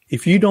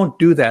 If you don't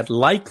do that,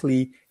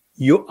 likely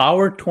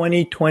our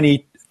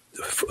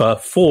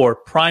 2024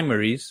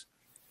 primaries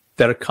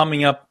that are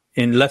coming up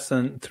in less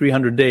than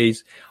 300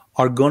 days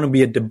are going to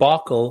be a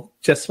debacle,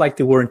 just like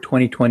they were in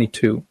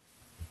 2022.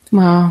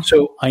 Wow.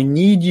 So we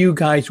need you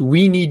guys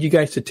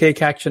to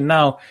take action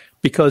now,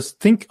 because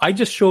I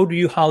just showed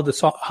you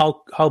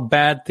how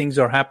bad things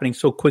are happening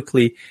so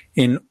quickly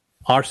in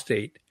our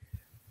state.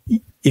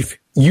 If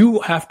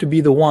you have to be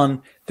the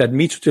one that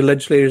meets with your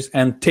legislators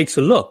and takes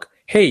a look,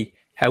 hey,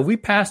 have we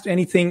passed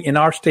anything in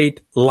our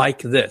state like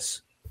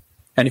this?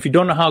 And if you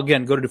don't know how,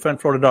 again, go to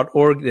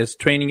defendflorida.org. There's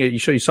training. You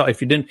saw.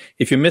 If you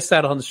missed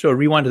that on the show,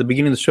 rewind to the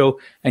beginning of the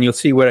show, and you'll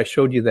see where I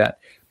showed you that.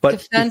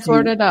 But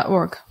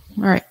defendflorida.org.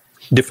 All right.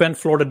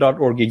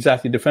 Defendflorida.org.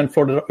 Exactly.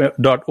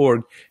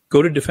 Defendflorida.org.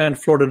 Go to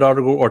defendflorida.org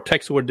or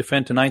text the word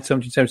defend to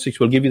 91776.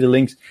 We'll give you the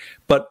links.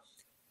 But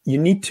you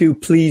need to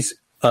please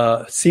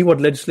see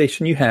what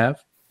legislation you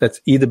have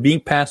that's either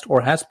being passed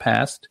or has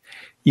passed.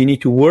 You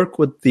need to work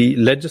with the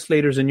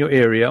legislators in your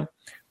area.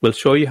 We'll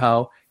show you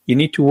how. You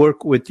need to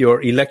work with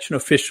your election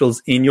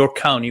officials in your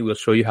county. We'll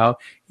show you how.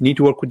 You need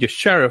to work with your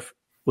sheriff.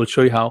 We'll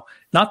show you how.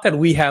 Not that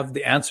we have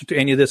the answer to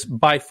any of this,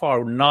 by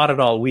far, not at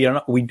all.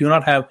 We do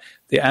not have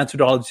the answer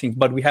to all these things,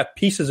 but we have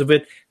pieces of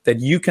it that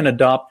you can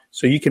adopt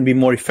so you can be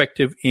more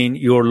effective in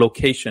your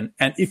location.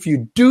 And if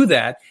you do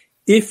that,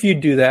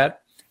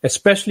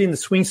 especially in the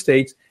swing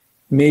states,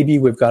 maybe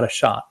we've got a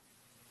shot.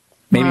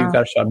 We've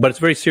got a shot. But it's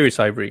very serious,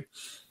 Ivory.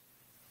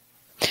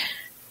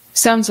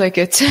 Sounds like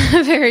it's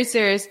very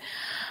serious.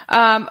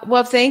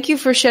 Well, thank you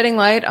for shedding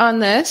light on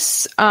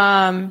this.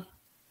 And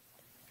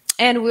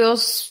we'll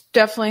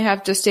definitely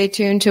have to stay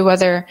tuned to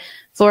whether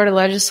Florida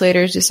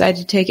legislators decide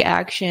to take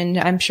action.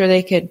 I'm sure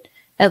they could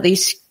at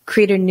least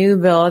create a new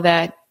bill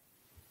that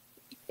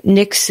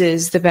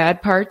nixes the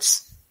bad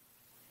parts.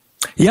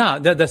 Yeah,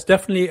 that's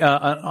definitely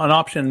an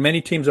option.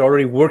 Many teams are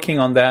already working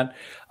on that.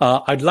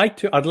 I'd like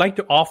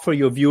to offer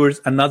your viewers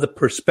another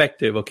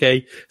perspective.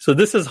 Okay, so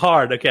this is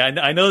hard. Okay,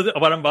 I know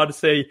what I'm about to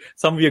say.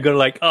 Some of you are going to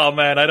like, oh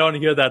man, I don't want to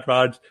hear that,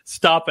 Raj.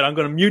 Stop it. I'm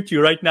going to mute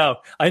you right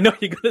now. I know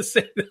you're going to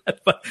say that,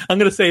 but I'm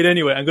going to say it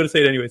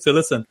anyway. So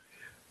listen,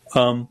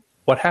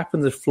 what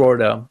happens in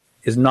Florida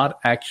is not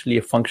actually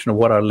a function of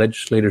what our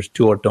legislators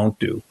do or don't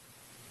do.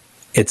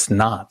 It's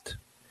not.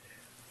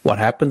 What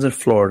happens in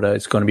Florida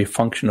is going to be a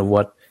function of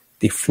what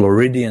the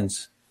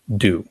Floridians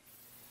do.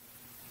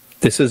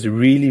 This is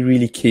really,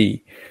 really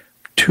key.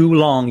 Too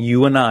long,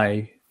 you and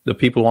I, the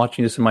people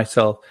watching this and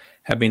myself,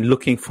 have been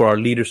looking for our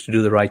leaders to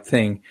do the right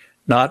thing,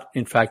 not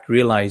in fact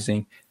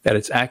realizing that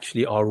it's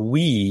actually, are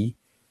we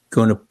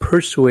going to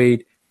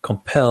persuade,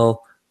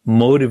 compel,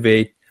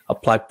 motivate,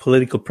 apply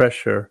political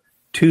pressure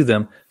to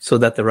them so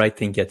that the right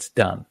thing gets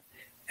done?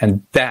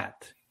 And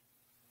that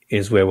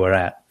is where we're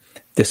at.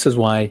 This is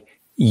why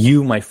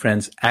you, my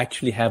friends,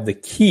 actually have the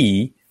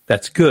key.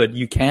 That's good.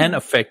 You can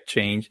affect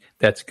change.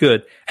 That's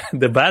good.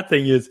 The bad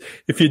thing is,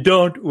 if you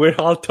don't, we're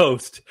all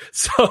toast.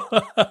 So,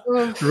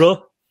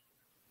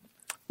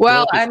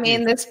 well, I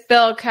mean, this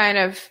bill kind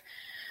of,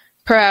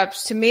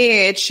 perhaps to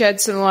me, it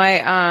sheds some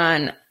light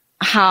on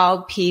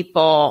how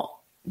people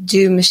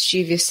do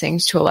mischievous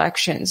things to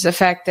elections. The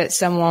fact that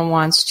someone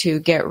wants to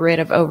get rid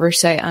of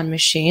oversight on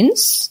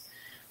machines,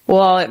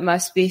 well, it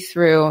must be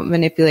through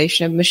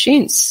manipulation of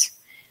machines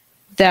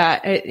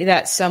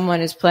that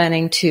someone is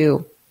planning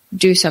to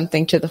do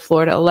something to the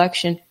Florida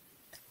election.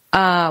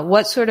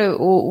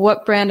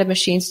 What brand of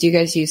machines do you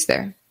guys use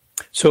there?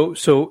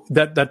 So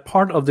that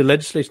part of the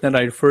legislation that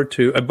I referred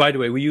to, by the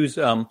way, we use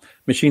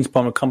machines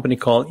from a company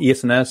called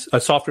ES&S,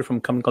 software from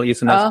a company called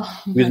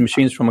ES&S. We use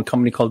machines from a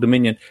company called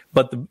Dominion.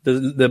 But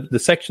the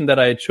section that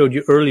I had showed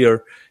you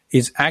earlier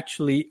is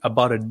actually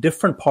about a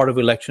different part of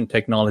election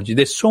technology.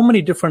 There's so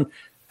many different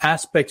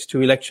aspects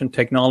to election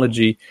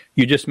technology.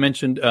 You just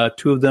mentioned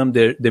two of them.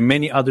 There are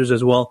many others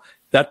as well.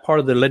 That part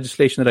of the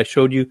legislation that I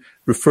showed you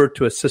referred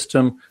to a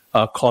system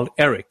called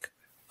ERIC.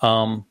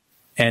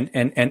 And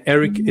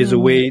ERIC is a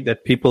way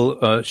that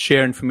people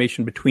share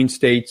information between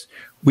states.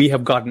 We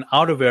have gotten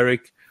out of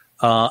ERIC,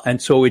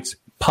 and so it's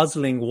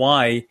puzzling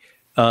why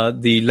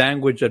the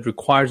language that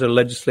requires a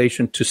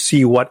legislation to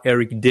see what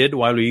ERIC did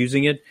while we're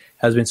using it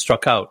has been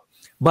struck out.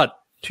 But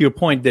to your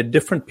point, there are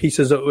different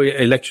pieces of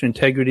election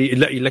integrity,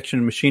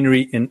 election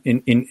machinery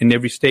in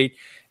every state.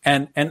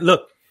 And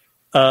look,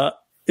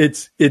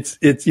 it's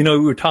we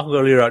were talking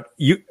earlier.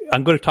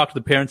 I'm going to talk to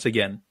the parents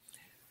again.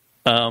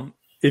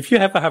 If you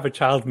ever have a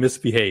child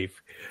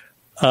misbehave,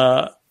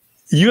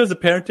 you as a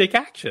parent take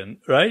action,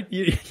 right?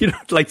 You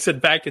don't like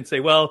sit back and say,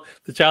 well,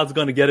 the child's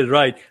going to get it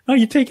right. No,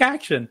 you take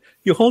action.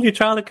 You hold your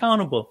child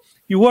accountable.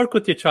 You work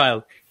with your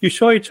child. You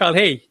show your child,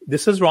 hey,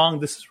 this is wrong,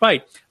 this is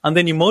right. And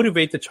then you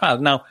motivate the child.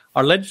 Now,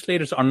 our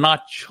legislators are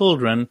not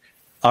children.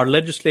 Our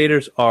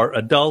legislators are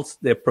adults.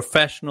 They're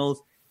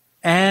professionals.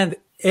 And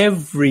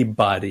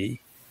everybody,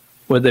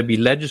 whether it be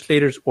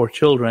legislators or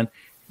children,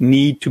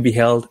 need to be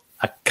held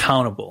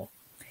accountable.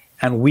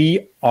 And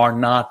we are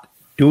not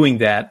doing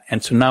that.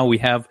 And so now we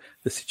have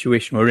the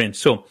situation we're in.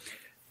 So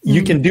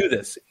you can do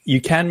this. You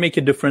can make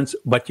a difference,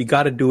 but you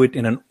got to do it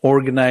in an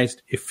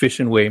organized,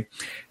 efficient way.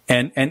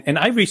 And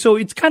Ivory, so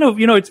it's kind of,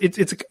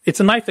 it's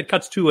a knife that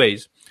cuts two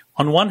ways.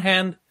 On one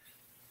hand,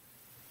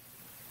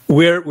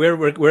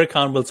 we're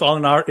accountable. It's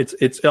all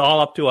it's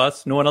all up to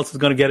us. No one else is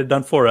going to get it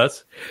done for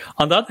us.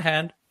 On the other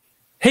hand,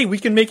 hey, we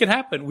can make it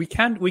happen. We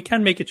can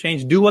make a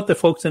change. Do what the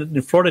folks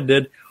in Florida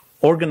did.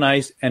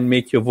 Organize and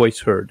make your voice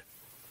heard.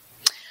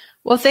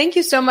 Well, thank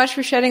you so much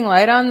for shedding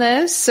light on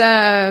this.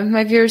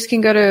 My viewers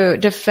can go to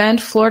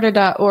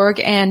defendflorida.org,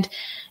 and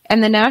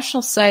the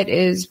national site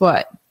is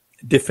what?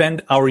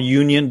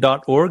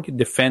 defendourunion.org,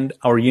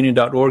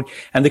 defendourunion.org.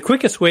 And the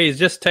quickest way is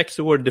just text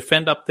the word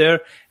defend up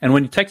there. And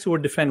when you text the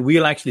word defend,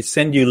 we'll actually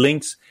send you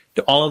links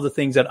to all of the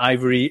things that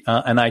Ivory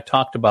and I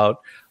talked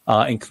about,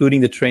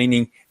 including the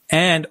training,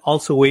 and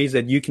also ways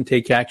that you can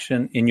take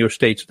action in your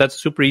state. So that's a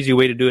super easy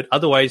way to do it.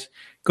 Otherwise,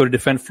 go to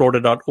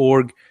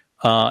defendflorida.org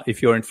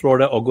if you're in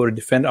Florida, or go to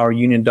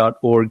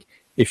defendourunion.org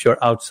if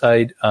you're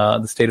outside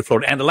the state of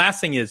Florida. And the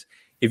last thing is,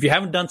 if you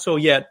haven't done so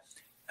yet,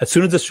 as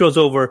soon as this show's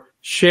over,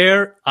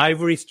 share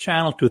Ivory's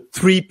channel to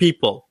 3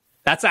 people.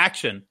 That's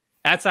action.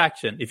 That's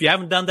action. If you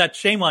haven't done that,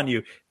 shame on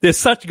you. There's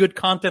such good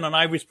content on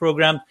Ivory's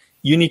program.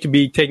 You need to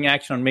be taking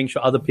action on making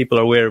sure other people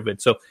are aware of it.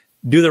 So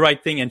do the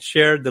right thing and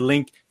share the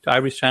link to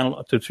Ivory's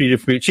channel to 3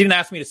 different. She didn't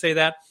ask me to say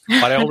that,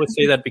 but I always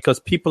say that because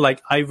people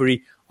like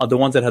Ivory are the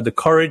ones that have the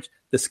courage,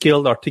 the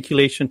skill, the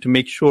articulation to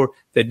make sure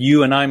that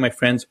you and I, my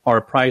friends, are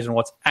apprised on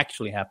what's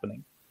actually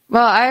happening.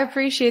 Well, I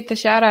appreciate the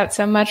shout out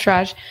so much,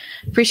 Raj.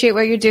 Appreciate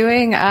what you're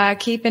doing.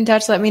 Keep in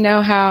touch. Let me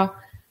know how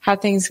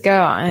things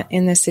go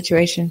in this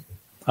situation.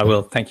 I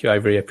will. Thank you,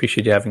 Ivory. I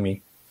appreciate you having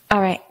me. All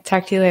right.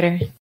 Talk to you later.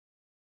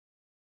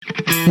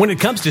 When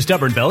it comes to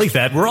stubborn belly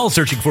fat, we're all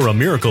searching for a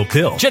miracle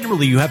pill.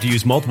 Generally, you have to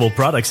use multiple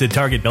products that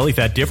target belly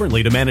fat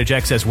differently to manage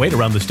excess weight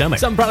around the stomach.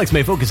 Some products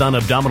may focus on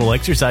abdominal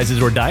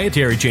exercises or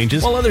dietary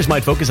changes, while others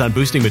might focus on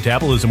boosting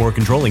metabolism or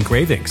controlling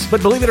cravings.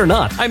 But believe it or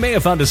not, I may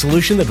have found a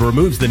solution that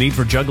removes the need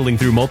for juggling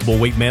through multiple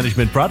weight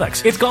management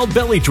products. It's called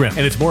Belly Trim,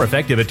 and it's more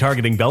effective at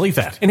targeting belly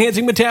fat,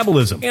 enhancing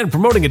metabolism, and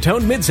promoting a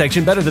toned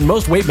midsection better than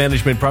most weight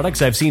management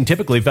products I've seen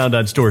typically found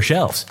on store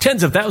shelves.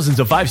 Tens of thousands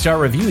of 5-star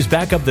reviews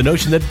back up the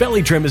notion that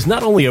Belly Trim is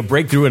not only a breakthrough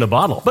breakthrough in a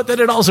bottle, but that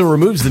it also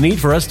removes the need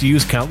for us to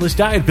use countless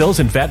diet pills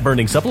and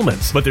fat-burning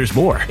supplements. But there's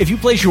more. If you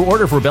place your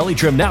order for Belly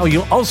Trim now,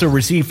 you'll also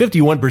receive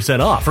 51%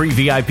 off, free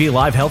VIP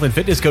live health and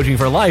fitness coaching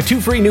for life, 2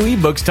 free new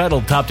ebooks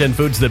titled Top 10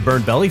 Foods That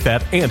Burn Belly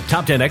Fat and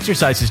Top 10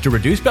 Exercises to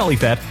Reduce Belly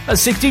Fat, a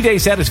 60-day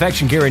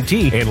satisfaction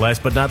guarantee, and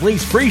last but not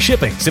least, free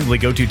shipping. Simply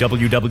go to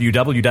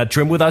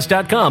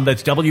www.trimwithus.com.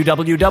 That's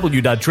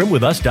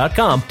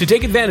www.trimwithus.com to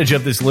take advantage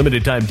of this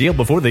limited time deal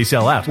before they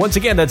sell out. Once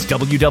again, that's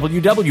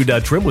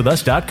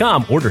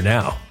www.trimwithus.com. Order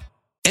now.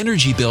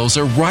 Energy bills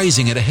are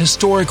rising at a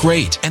historic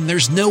rate, and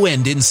there's no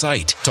end in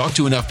sight. Talk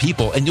to enough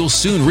people, and you'll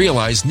soon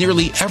realize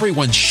nearly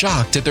everyone's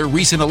shocked at their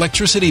recent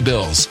electricity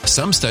bills.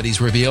 Some studies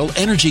reveal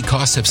energy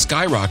costs have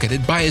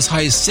skyrocketed by as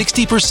high as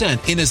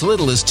 60% in as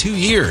little as 2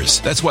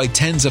 years. That's why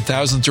tens of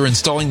thousands are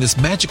installing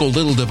this magical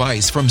little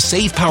device from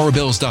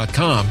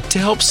SavePowerBills.com to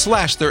help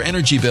slash their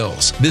energy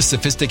bills. This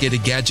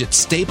sophisticated gadget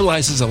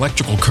stabilizes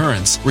electrical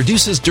currents,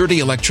 reduces dirty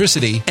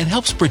electricity, and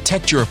helps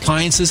protect your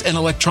appliances and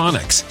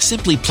electronics.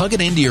 Simply plug it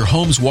into your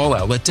home's wall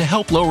outlet to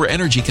help lower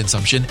energy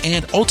consumption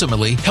and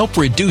ultimately help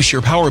reduce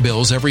your power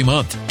bills every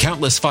month.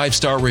 Countless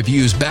 5-star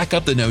reviews back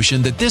up the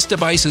notion that this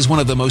device is one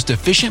of the most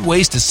efficient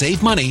ways to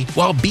save money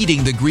while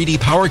beating the greedy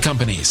power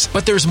companies.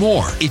 But there's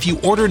more. If you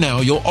order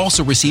now, you'll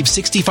also receive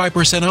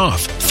 65%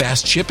 off,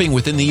 fast shipping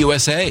within the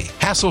USA,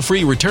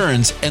 hassle-free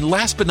returns, and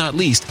last but not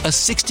least, a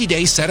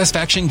 60-day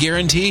satisfaction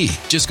guarantee.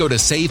 Just go to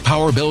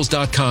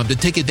SavePowerBills.com to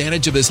take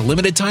advantage of this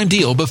limited time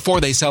deal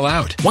before they sell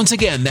out. Once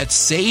again, that's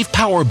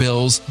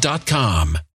SavePowerBills.com.